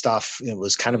this stuff,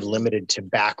 was kind of limited to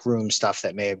backroom stuff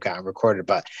that may have gotten recorded.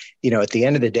 But, at the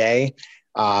end of the day,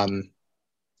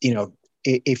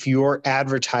 if you're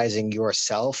advertising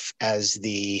yourself as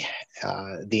the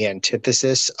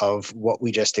antithesis of what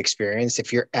we just experienced,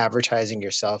 if you're advertising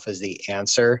yourself as the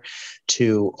answer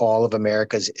to all of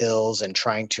America's ills and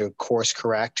trying to course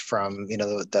correct from, you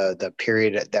know, the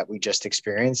period that we just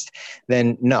experienced,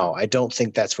 then no, I don't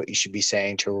think that's what you should be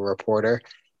saying to a reporter.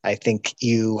 I think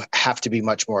you have to be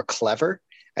much more clever.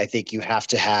 I think you have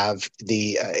to have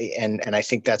and I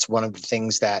think that's one of the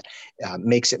things that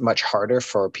makes it much harder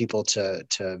for people to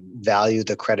value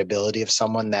the credibility of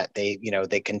someone that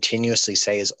they continuously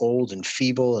say is old and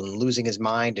feeble and losing his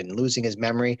mind and losing his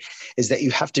memory, is that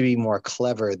you have to be more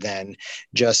clever than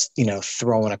just, you know,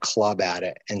 throwing a club at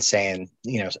it and saying,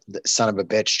 you know, son of a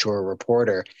bitch to a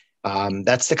reporter.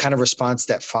 That's the kind of response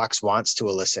that Fox wants to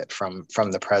elicit from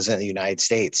the president of the United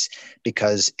States,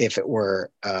 because if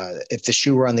the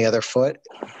shoe were on the other foot,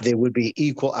 there would be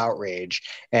equal outrage.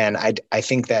 And I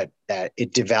think that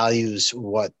it devalues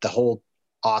what the whole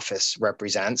office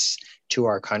represents to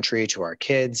our country, to our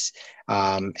kids.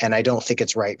 And I don't think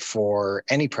it's right for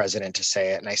any president to say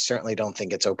it. And I certainly don't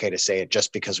think it's okay to say it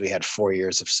just because we had 4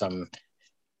 years of some,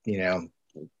 you know,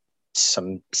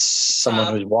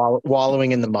 someone who's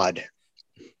wallowing in the mud.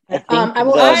 I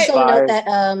will also note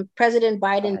that President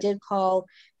Biden did call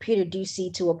Peter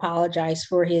Doocy to apologize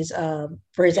for his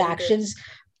actions,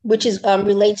 which is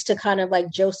relates to kind of like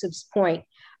Joseph's point.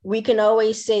 We can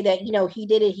always say that, you know, he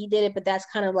did it, but that's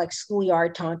kind of like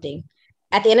schoolyard taunting.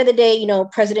 At the end of the day, you know,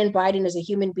 President Biden is a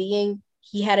human being.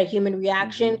 He had a human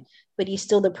reaction, but he's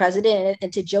still the president.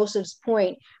 And to Joseph's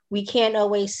point, we can't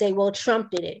always say, well,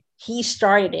 Trump did it. He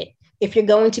started it. If you're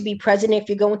going to be president, if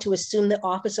you're going to assume the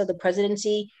office of the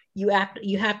presidency, you have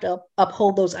to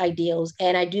uphold those ideals.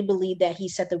 And I do believe that he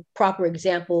set the proper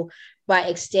example by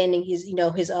extending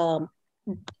his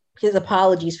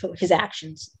apologies for his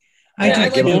actions. I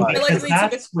do too, because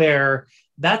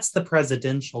that's the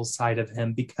presidential side of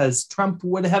him, because Trump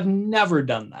would have never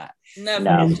done that. Never.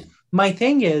 And my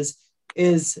thing is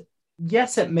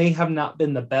yes, it may have not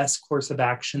been the best course of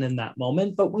action in that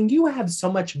moment, but when you have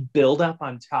so much buildup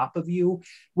on top of you,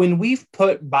 when we've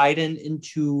put Biden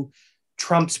into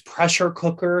Trump's pressure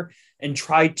cooker and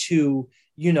tried to,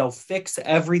 you know, fix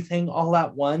everything all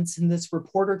at once, and this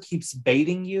reporter keeps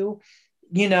baiting you,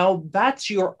 you know, that's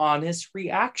your honest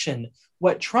reaction.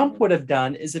 What Trump would have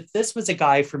done is, if this was a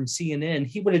guy from CNN,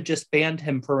 he would have just banned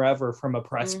him forever from a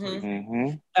press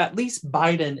briefing. At least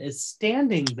Biden is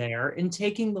standing there and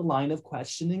taking the line of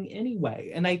questioning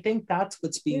anyway. And I think that's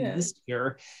what's being missed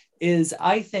here. Is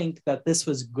I think that this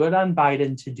was good on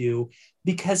Biden to do,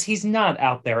 because he's not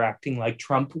out there acting like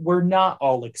Trump. We're not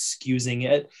all excusing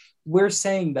it. We're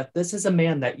saying that this is a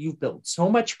man that you've built so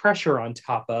much pressure on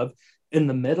top of in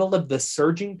the middle of the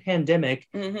surging pandemic.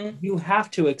 You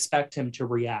have to expect him to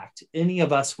react. Any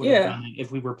of us would have done it if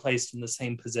we were placed in the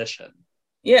same position.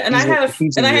 And I had a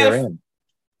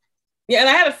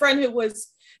friend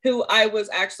who I was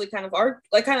actually kind of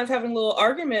having a little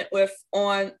argument with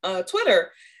on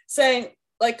Twitter, saying,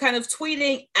 like, kind of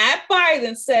tweeting at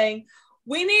Biden saying,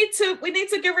 we need to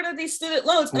get rid of these student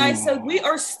loans. And I said, we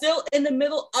are still in the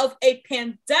middle of a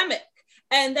pandemic.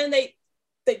 And then they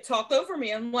talked over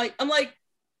me. I'm like,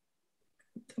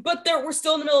 but we're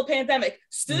still in the middle of a pandemic.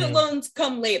 Student loans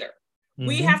come later.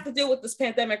 We have to deal with this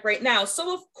pandemic right now.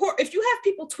 So of course, if you have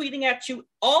people tweeting at you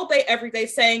all day, every day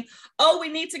saying, oh, we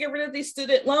need to get rid of these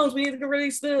student loans. We need to get rid of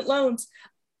these student loans.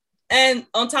 And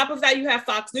on top of that, you have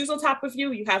Fox News on top of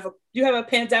you. You have a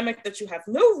pandemic that you have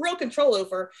no real control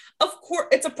over. Of course,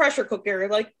 it's a pressure cooker.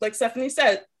 Like Stephanie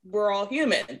said, we're all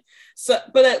human. So,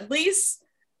 but at least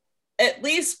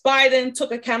Biden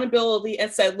took accountability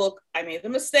and said, look, I made a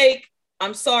mistake.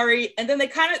 I'm sorry. And then they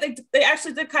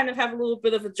actually did kind of have a little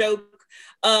bit of a joke.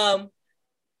 Where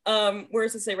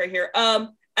does it say right here?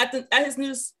 At his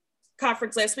news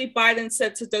conference last week, Biden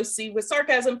said to Doocy with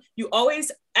sarcasm, you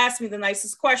always ask me the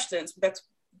nicest questions. That's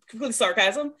completely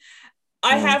sarcasm.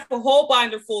 I have a whole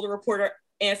binder full, the reporter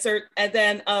answered. And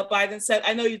then Biden said,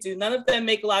 I know you do. None of them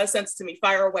make a lot of sense to me.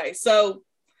 Fire away. So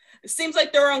it seems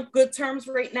like they're on good terms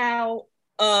right now,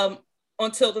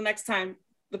 until the next time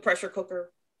the pressure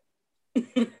cooker.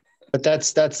 But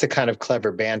that's the kind of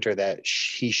clever banter that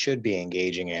he should be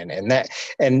engaging in.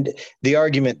 And the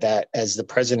argument that as the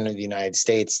president of the United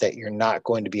States, that you're not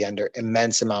going to be under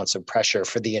immense amounts of pressure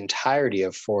for the entirety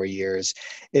of 4 years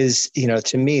is, you know,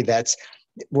 to me, that's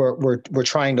we're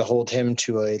trying to hold him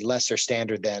to a lesser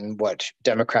standard than what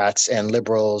Democrats and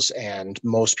liberals and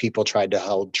most people tried to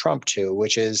hold Trump to,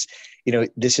 which is, you know,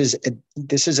 this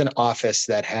is an office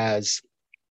that has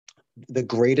the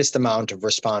greatest amount of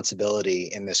responsibility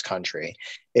in this country.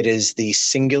 It is the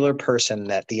singular person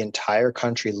that the entire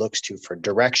country looks to for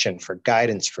direction, for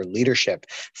guidance, for leadership,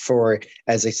 for,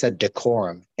 as I said,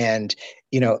 decorum. And,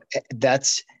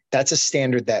 that's a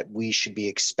standard that we should be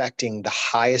expecting the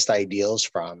highest ideals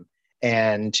from.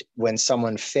 And when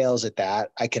someone fails at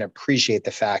that, I can appreciate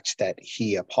the fact that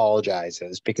he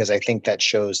apologizes, because I think that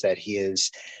shows that he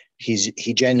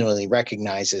genuinely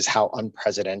recognizes how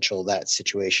unpresidential that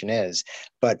situation is.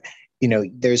 But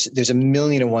there's a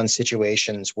million and one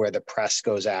situations where the press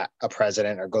goes at a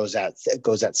president or goes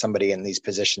at somebody in these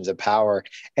positions of power,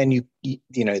 and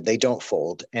they don't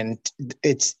fold. And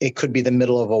it could be the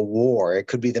middle of a war, it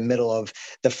could be the middle of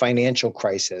the financial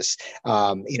crisis.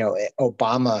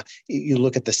 Obama, you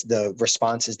look at the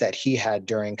responses that he had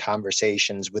during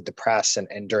conversations with the press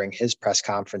and during his press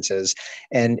conferences,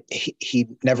 and he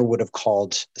never would have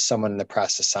called someone in the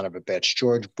press a son of a bitch.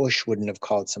 George Bush wouldn't have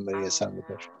called somebody a son of a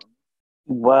bitch.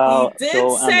 Well, he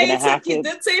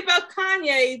did say about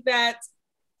Kanye that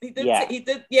he did. Yeah. He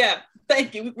did. Yeah.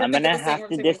 Thank you. I'm gonna have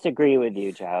to disagree with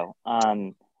you, Joe.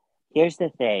 Here's the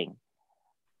thing,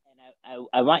 and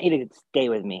I want you to stay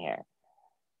with me here.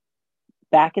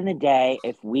 Back in the day,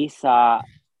 if we saw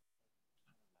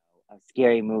a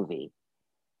scary movie,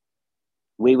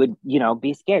 we would,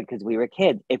 be scared because we were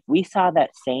kids. If we saw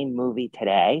that same movie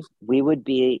today, we would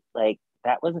be like,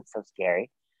 that wasn't so scary.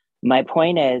 My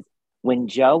point is, when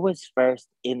Joe was first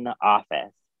in the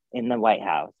office, in the White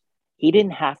House, he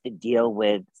didn't have to deal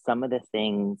with some of the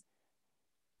things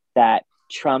that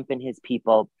Trump and his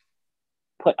people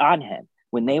put on him.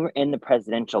 When they were in the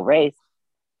presidential race,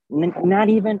 not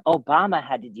even Obama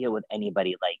had to deal with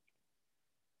anybody like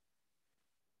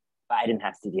Biden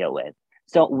has to deal with.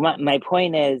 So my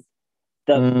point is,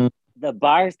 the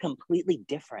bar is completely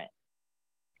different.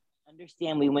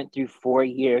 Understand, we went through 4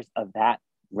 years of that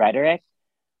rhetoric.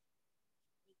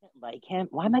 Like him.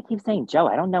 Why am I keep saying Joe?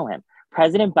 I don't know him.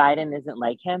 President Biden isn't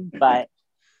like him, but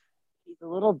he's a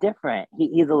little different.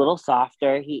 He's a little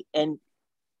softer. And I'm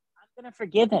gonna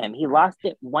forgive him. He lost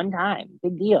it one time.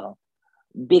 Big deal.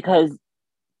 Because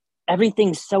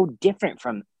everything's so different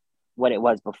from what it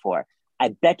was before. I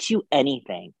bet you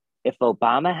anything, if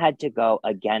Obama had to go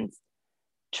against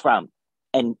Trump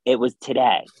and it was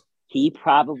today, he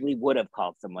probably would have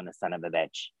called someone a son of a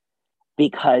bitch.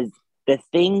 Because the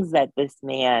things that this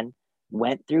man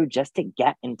went through just to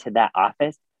get into that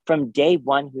office, from day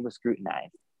one, he was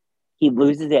scrutinized. He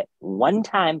loses it one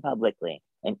time publicly,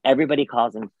 and everybody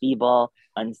calls him feeble,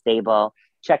 unstable.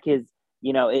 Check his,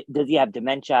 does he have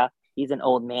dementia? He's an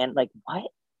old man. Like, what?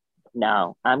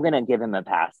 No, I'm going to give him a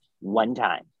pass. One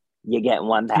time. You get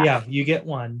one pass. Yeah, you get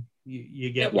one.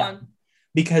 You get one.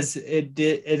 Because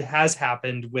it has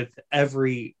happened with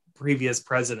every previous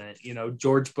president.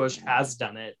 George Bush has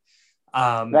done it.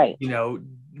 Right.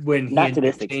 When he and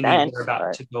Dick Cheney were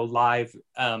about to go live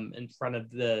in front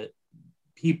of the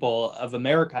people of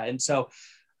America. And so,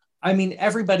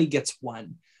 everybody gets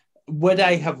one. Would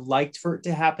I have liked for it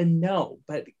to happen? No.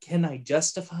 But can I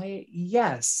justify it?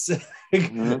 Yes.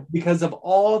 Because of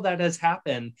all that has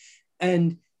happened.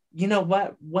 And you know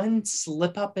what? One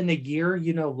slip up in a gear,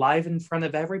 live in front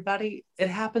of everybody, it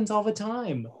happens all the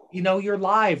time. You're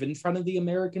live in front of the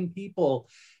American people.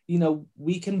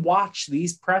 We can watch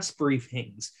these press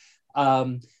briefings.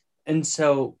 And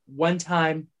so one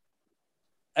time,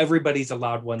 everybody's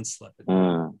allowed one slip, in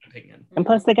my opinion. And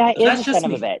plus, the guy is a son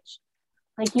of a bitch.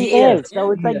 Like, he is.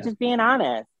 So it's like just being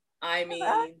honest.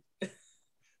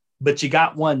 But you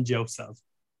got one, Joseph.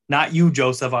 Not you,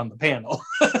 Joseph, on the panel.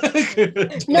 No,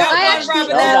 I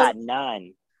actually got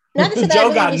none. Not to say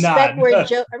that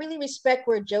I really respect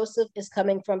where Joseph is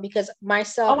coming from, because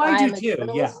myself, I do too.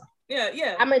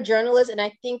 Yeah. I'm a journalist, and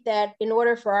I think that in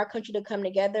order for our country to come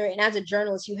together, and as a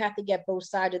journalist, you have to get both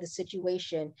sides of the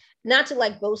situation. Not to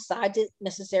like both sides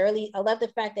necessarily. I love the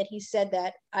fact that he said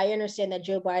that I understand that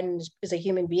Joe Biden is a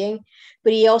human being,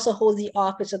 but he also holds the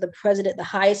office of the president, the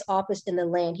highest office in the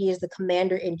land. He is the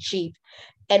commander in chief.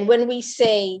 And when we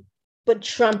say, but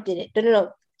Trump did it,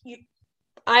 no.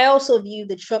 I also view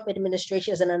the Trump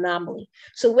administration as an anomaly.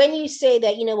 So when you say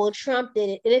that, Trump did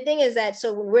it, and the thing is that,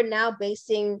 so we're now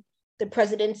basing the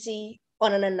presidency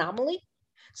on an anomaly.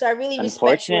 So I really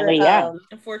respect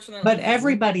Unfortunately. But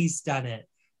everybody's done it.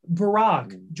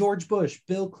 Barack, George Bush,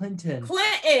 Bill Clinton.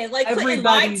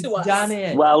 Everybody's done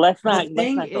it. Well, let's not.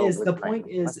 The point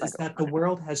is that the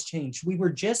world has changed. We were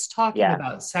just talking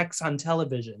about sex on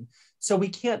television. So we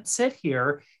can't sit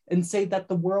here and say that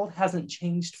the world hasn't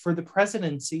changed for the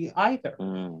presidency either.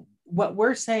 What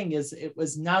we're saying is it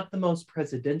was not the most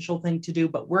presidential thing to do,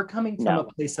 but we're coming from a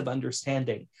place of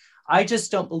understanding. I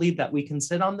just don't believe that we can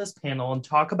sit on this panel and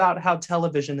talk about how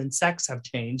television and sex have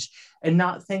changed and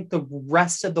not think the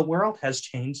rest of the world has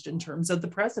changed in terms of the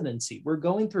presidency. We're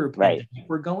going through a pandemic. Right.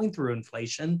 We're going through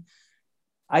inflation.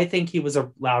 I think he was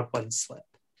allowed one slip.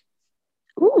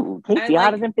 Ooh, tasty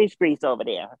hotter than fish grease over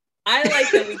there. I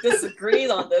like that we disagreed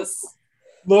on this.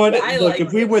 Lord, look,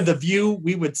 if we were The View,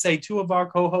 we would say 2 of our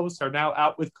co-hosts are now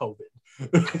out with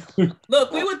COVID.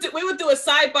 Look, we would do a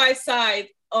side-by-side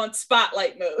on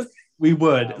Spotlight mode. We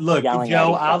would. Look,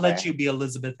 Joe, I'll let you be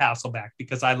Elizabeth Hasselbeck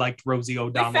because I liked Rosie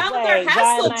O'Donnell. We found our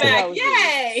Hasselbeck.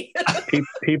 Yay!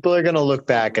 People are going to look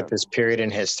back at this period in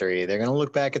history. They're going to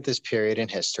look back at this period in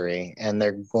history and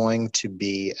they're going to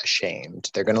be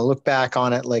ashamed. They're going to look back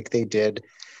on it like they did.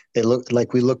 They look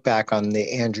like we look back on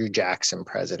the Andrew Jackson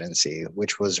presidency,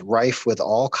 which was rife with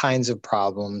all kinds of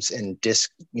problems and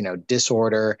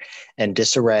disorder and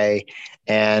disarray.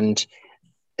 And,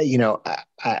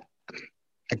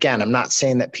 again, I'm not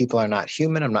saying that people are not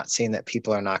human. I'm not saying that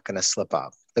people are not going to slip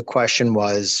up. The question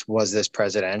was this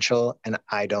presidential? And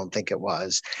I don't think it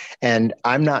was. And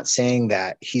I'm not saying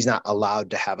that he's not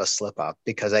allowed to have a slip up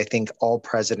because I think all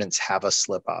presidents have a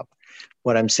slip up.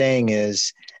 What I'm saying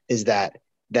is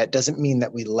that doesn't mean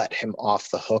that we let him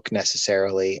off the hook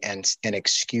necessarily and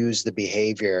excuse the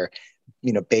behavior,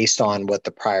 based on what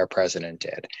the prior president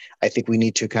did. I think we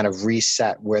need to kind of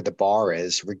reset where the bar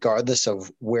is, regardless of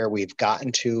where we've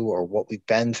gotten to or what we've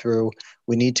been through.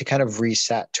 We need to kind of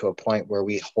reset to a point where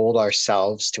we hold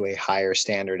ourselves to a higher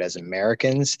standard as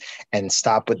Americans and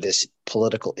stop with this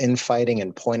political infighting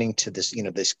and pointing to this,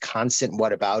 this constant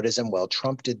whataboutism. Well,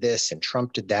 Trump did this and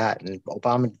Trump did that and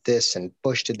Obama did this and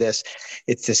Bush did this.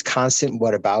 It's this constant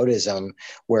whataboutism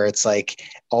where it's like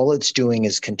all it's doing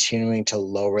is continuing to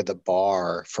lower the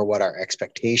bar for what our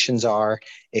expectations are.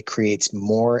 It creates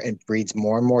more and breeds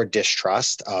more and more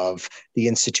distrust of the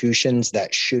institutions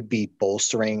that should be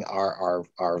bolstering our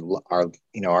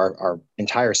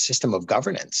entire system of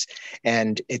governance.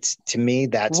 And it's, to me,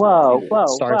 that's whoa.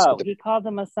 He called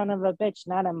him a son of a bitch,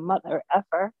 not a mother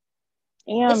effer.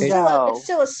 It's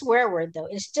still a swear word, though.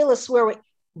 It's still a swear word.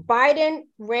 Biden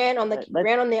ran on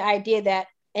the idea that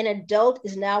an adult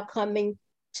is now coming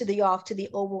to the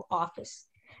Oval Office.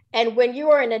 And when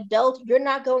you are an adult, you're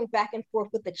not going back and forth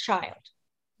with the child.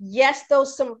 Yes,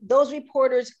 those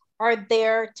reporters are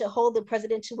there to hold the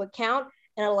president to account,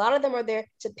 and a lot of them are there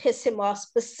to piss him off,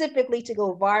 specifically to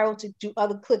go viral, to do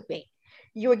other clickbait.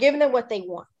 You are giving them what they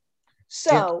want.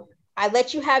 So I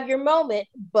let you have your moment,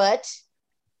 but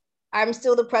I'm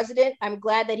still the president. I'm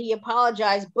glad that he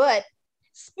apologized. But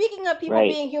speaking of people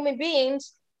being human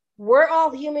beings, we're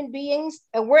all human beings,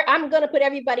 and I'm going to put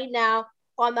everybody now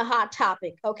on the hot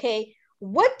topic, okay?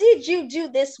 What did you do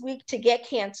this week to get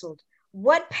canceled?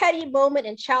 What petty moment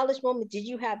and childish moment did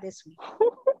you have this week?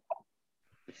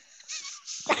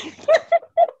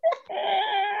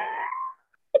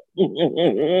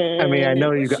 I mean, I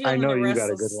know you got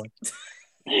a good one.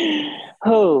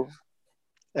 Who?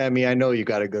 I mean, I know you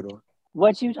got a good one.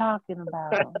 What you talking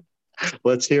about?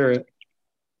 Let's hear it.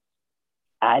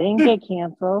 I didn't get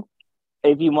canceled.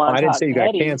 If you want, I didn't say you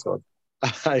petty, got canceled.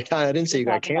 I didn't say you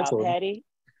got canceled. Petty.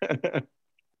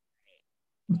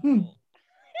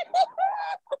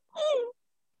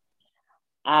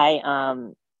 I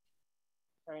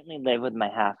currently live with my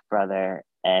half brother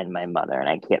and my mother, and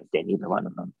I can't stand either one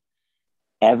of them.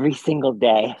 Every single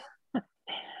day,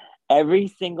 every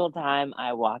single time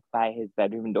I walk by his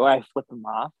bedroom door, I flip him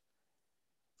off,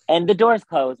 and the door's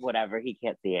closed. Whatever, he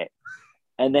can't see it.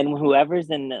 And then whoever's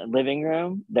in the living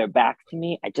room, their back to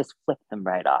me, I just flip them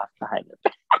right off behind their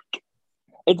back.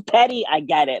 It's petty, I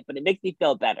get it, but it makes me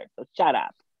feel better. So shut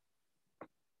up.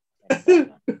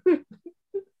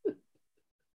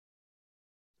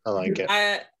 I like it.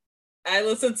 I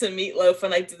listened to Meatloaf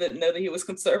and I didn't know that he was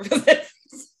conservative. Look,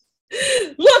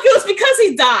 it was because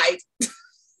he died.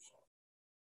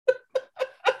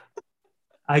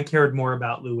 I cared more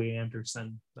about Louis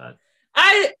Anderson, but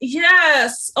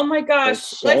yes. Oh my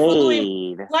gosh.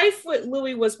 Life with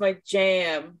Louis was my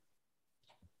jam.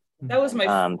 That was my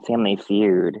Family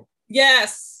Feud.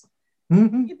 Yes.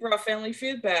 Mm-hmm. He brought Family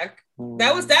Feud back.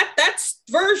 That was that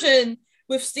version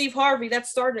with Steve Harvey that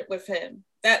started with him.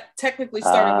 That technically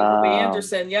started with Louis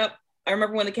Anderson. Yep. I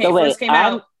remember when it first came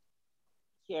out. I'm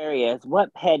curious,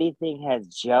 what petty thing has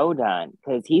Joe done?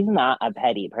 Because he's not a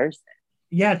petty person.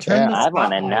 Yeah, I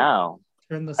want to know.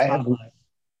 Turn the spotlight.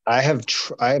 I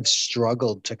have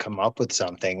struggled to come up with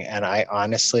something, and I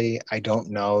honestly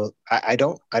don't know. I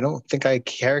don't think I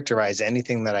characterize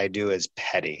anything that I do as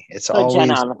petty. It's always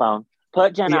Jenna on the phone.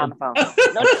 Put Jenna on the phone.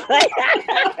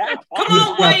 Come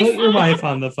on, wife. Put your wife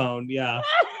on the phone. Yeah.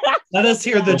 Let us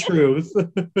hear the truth.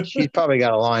 She's probably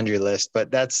got a laundry list,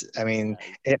 but I can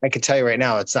tell you right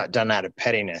now, it's not done out of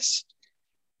pettiness.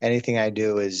 Anything I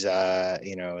do is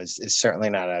certainly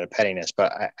not out of pettiness,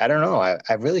 but I don't know.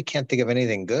 I really can't think of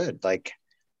anything good. Like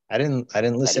I didn't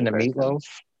listen to Meatloaf.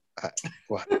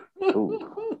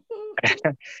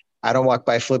 I don't walk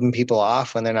by flipping people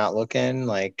off when they're not looking.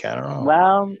 Like, I don't know.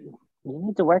 Well, you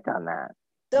need to work on that.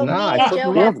 So No, me I and flip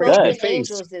Joe them have off both right in been the face.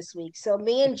 angels this week. So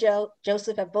me and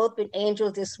Joseph have both been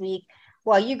angels this week,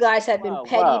 while you guys have been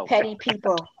petty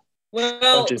people.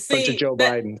 Well, bunch of Joe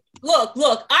Biden.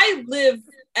 Look, I live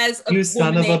as a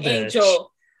woman named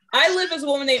Angel. I live as a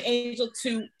woman named Angel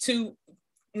to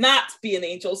not be an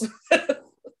angel.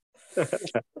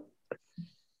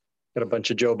 Got a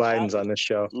bunch of Joe Bidens on this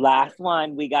show. Last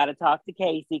one, we got to talk to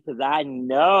Casey because I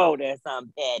know there's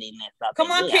some pettiness up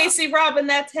Come on, Casey, Robin,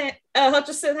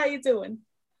 Hutchison, how you doing?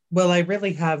 Well, I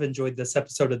really have enjoyed this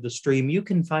episode of the stream. You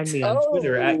can find me on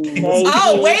Twitter at Casey.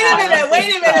 Oh, wait a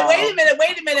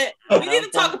minute. We need to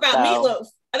talk about Meatloaf.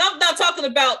 And I'm not talking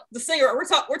about the singer.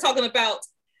 We're talking about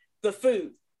the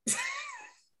food.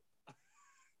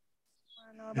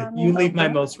 You leave my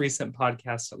most recent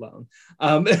podcast alone.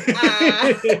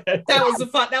 That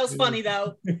was funny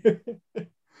though. And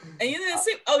you didn't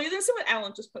see what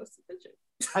Alan just posted, did you?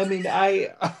 I mean,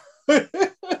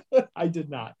 I did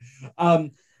not.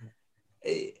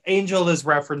 Angel is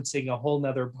referencing a whole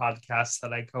nother podcast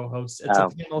that I co-host. It's a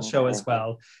panel show as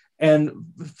well. And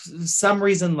for some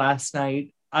reason last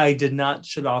night, I did not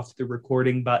shut off the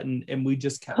recording button and we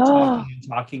just kept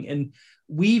talking. And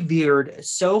we veered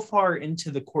so far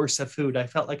into the course of food. I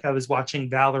felt like I was watching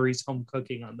Valerie's Home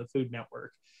Cooking on the Food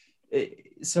Network.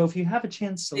 So if you have a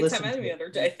chance to listen to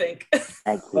it, I think.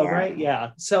 All right,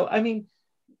 yeah. So, I mean,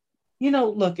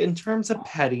 look, in terms of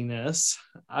pettiness,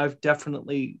 I've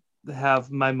definitely have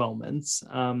my moments,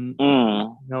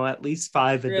 at least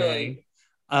 5 a day.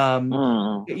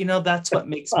 That's what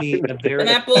makes me a very... An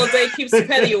apple a day keeps the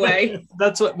petty away.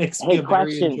 That's what makes me a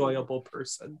very enjoyable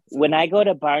person. When I go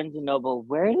to Barnes & Noble,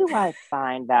 where do I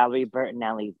find Valerie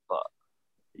Bertinelli's book?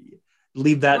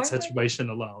 Leave that situation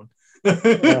alone. Why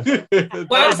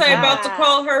was I about to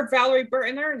call her Valerie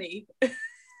Bertinelli?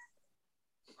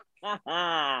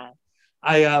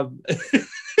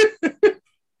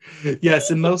 Yes,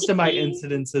 and most of my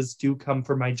incidences do come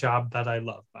from my job that I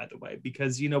love, by the way,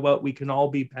 because you know what? We can all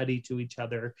be petty to each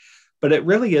other, but it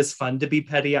really is fun to be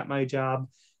petty at my job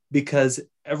because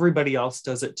everybody else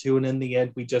does it too. And in the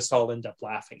end, we just all end up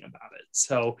laughing about it.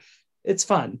 So it's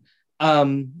fun.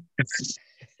 But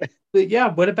yeah,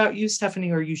 what about you,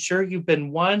 Stephanie? Are you sure you've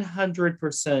been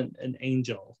 100% an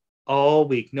angel all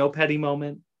week? No petty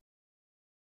moment?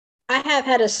 I have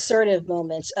had assertive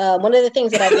moments. One of the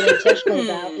things that I've been intentional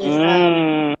about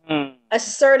is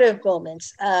assertive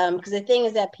moments. Because the thing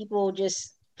is that people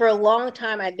just, for a long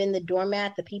time, I've been the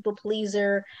doormat, the people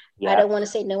pleaser. Yeah. I don't want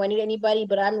to say no to anybody,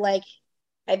 but I'm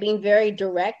being very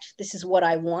direct. This is what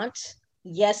I want.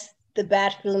 Yes, the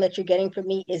bad feeling that you're getting from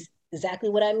me is exactly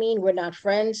what I mean. We're not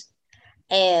friends.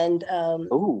 And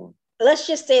let's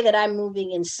just say that I'm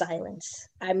moving in silence.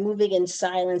 And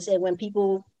when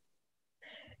people...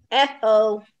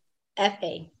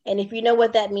 FOFA. And if you know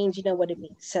what that means, you know what it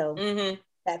means. So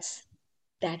that's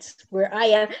where I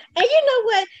am. And you know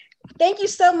what? Thank you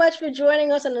so much for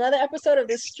joining us on another episode of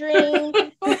The Stream.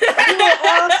 We will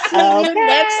all see you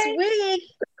next week.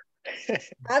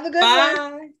 Have a good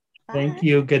one. Thank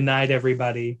you. Good night,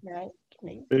 everybody.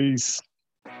 Peace.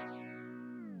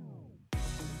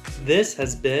 This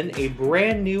has been a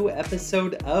brand new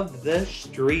episode of The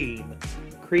Stream,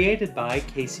 created by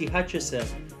Casey Hutchison.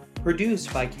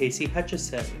 Produced by Casey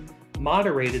Hutchison,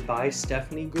 moderated by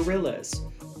Stephanie Gorillas.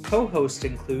 Co-hosts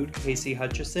include Casey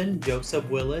Hutchison, Joseph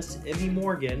Willis, Emmy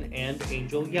Morgan, and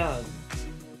Angel Young.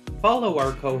 Follow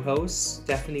our co-hosts,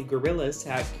 Stephanie Gorillas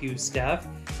at QSteph,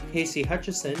 Casey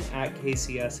Hutchison at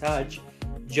KCSHutch,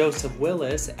 Joseph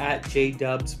Willis at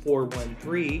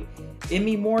JDubs413,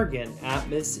 Emmy Morgan at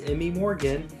Miss Emmy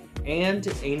Morgan,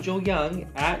 and Angel Young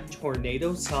at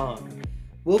Tornado Song.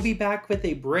 We'll be back with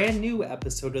a brand new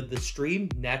episode of The Stream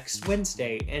next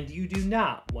Wednesday, and you do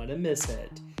not want to miss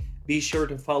it. Be sure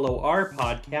to follow our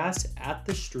podcast at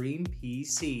The Stream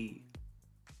PC.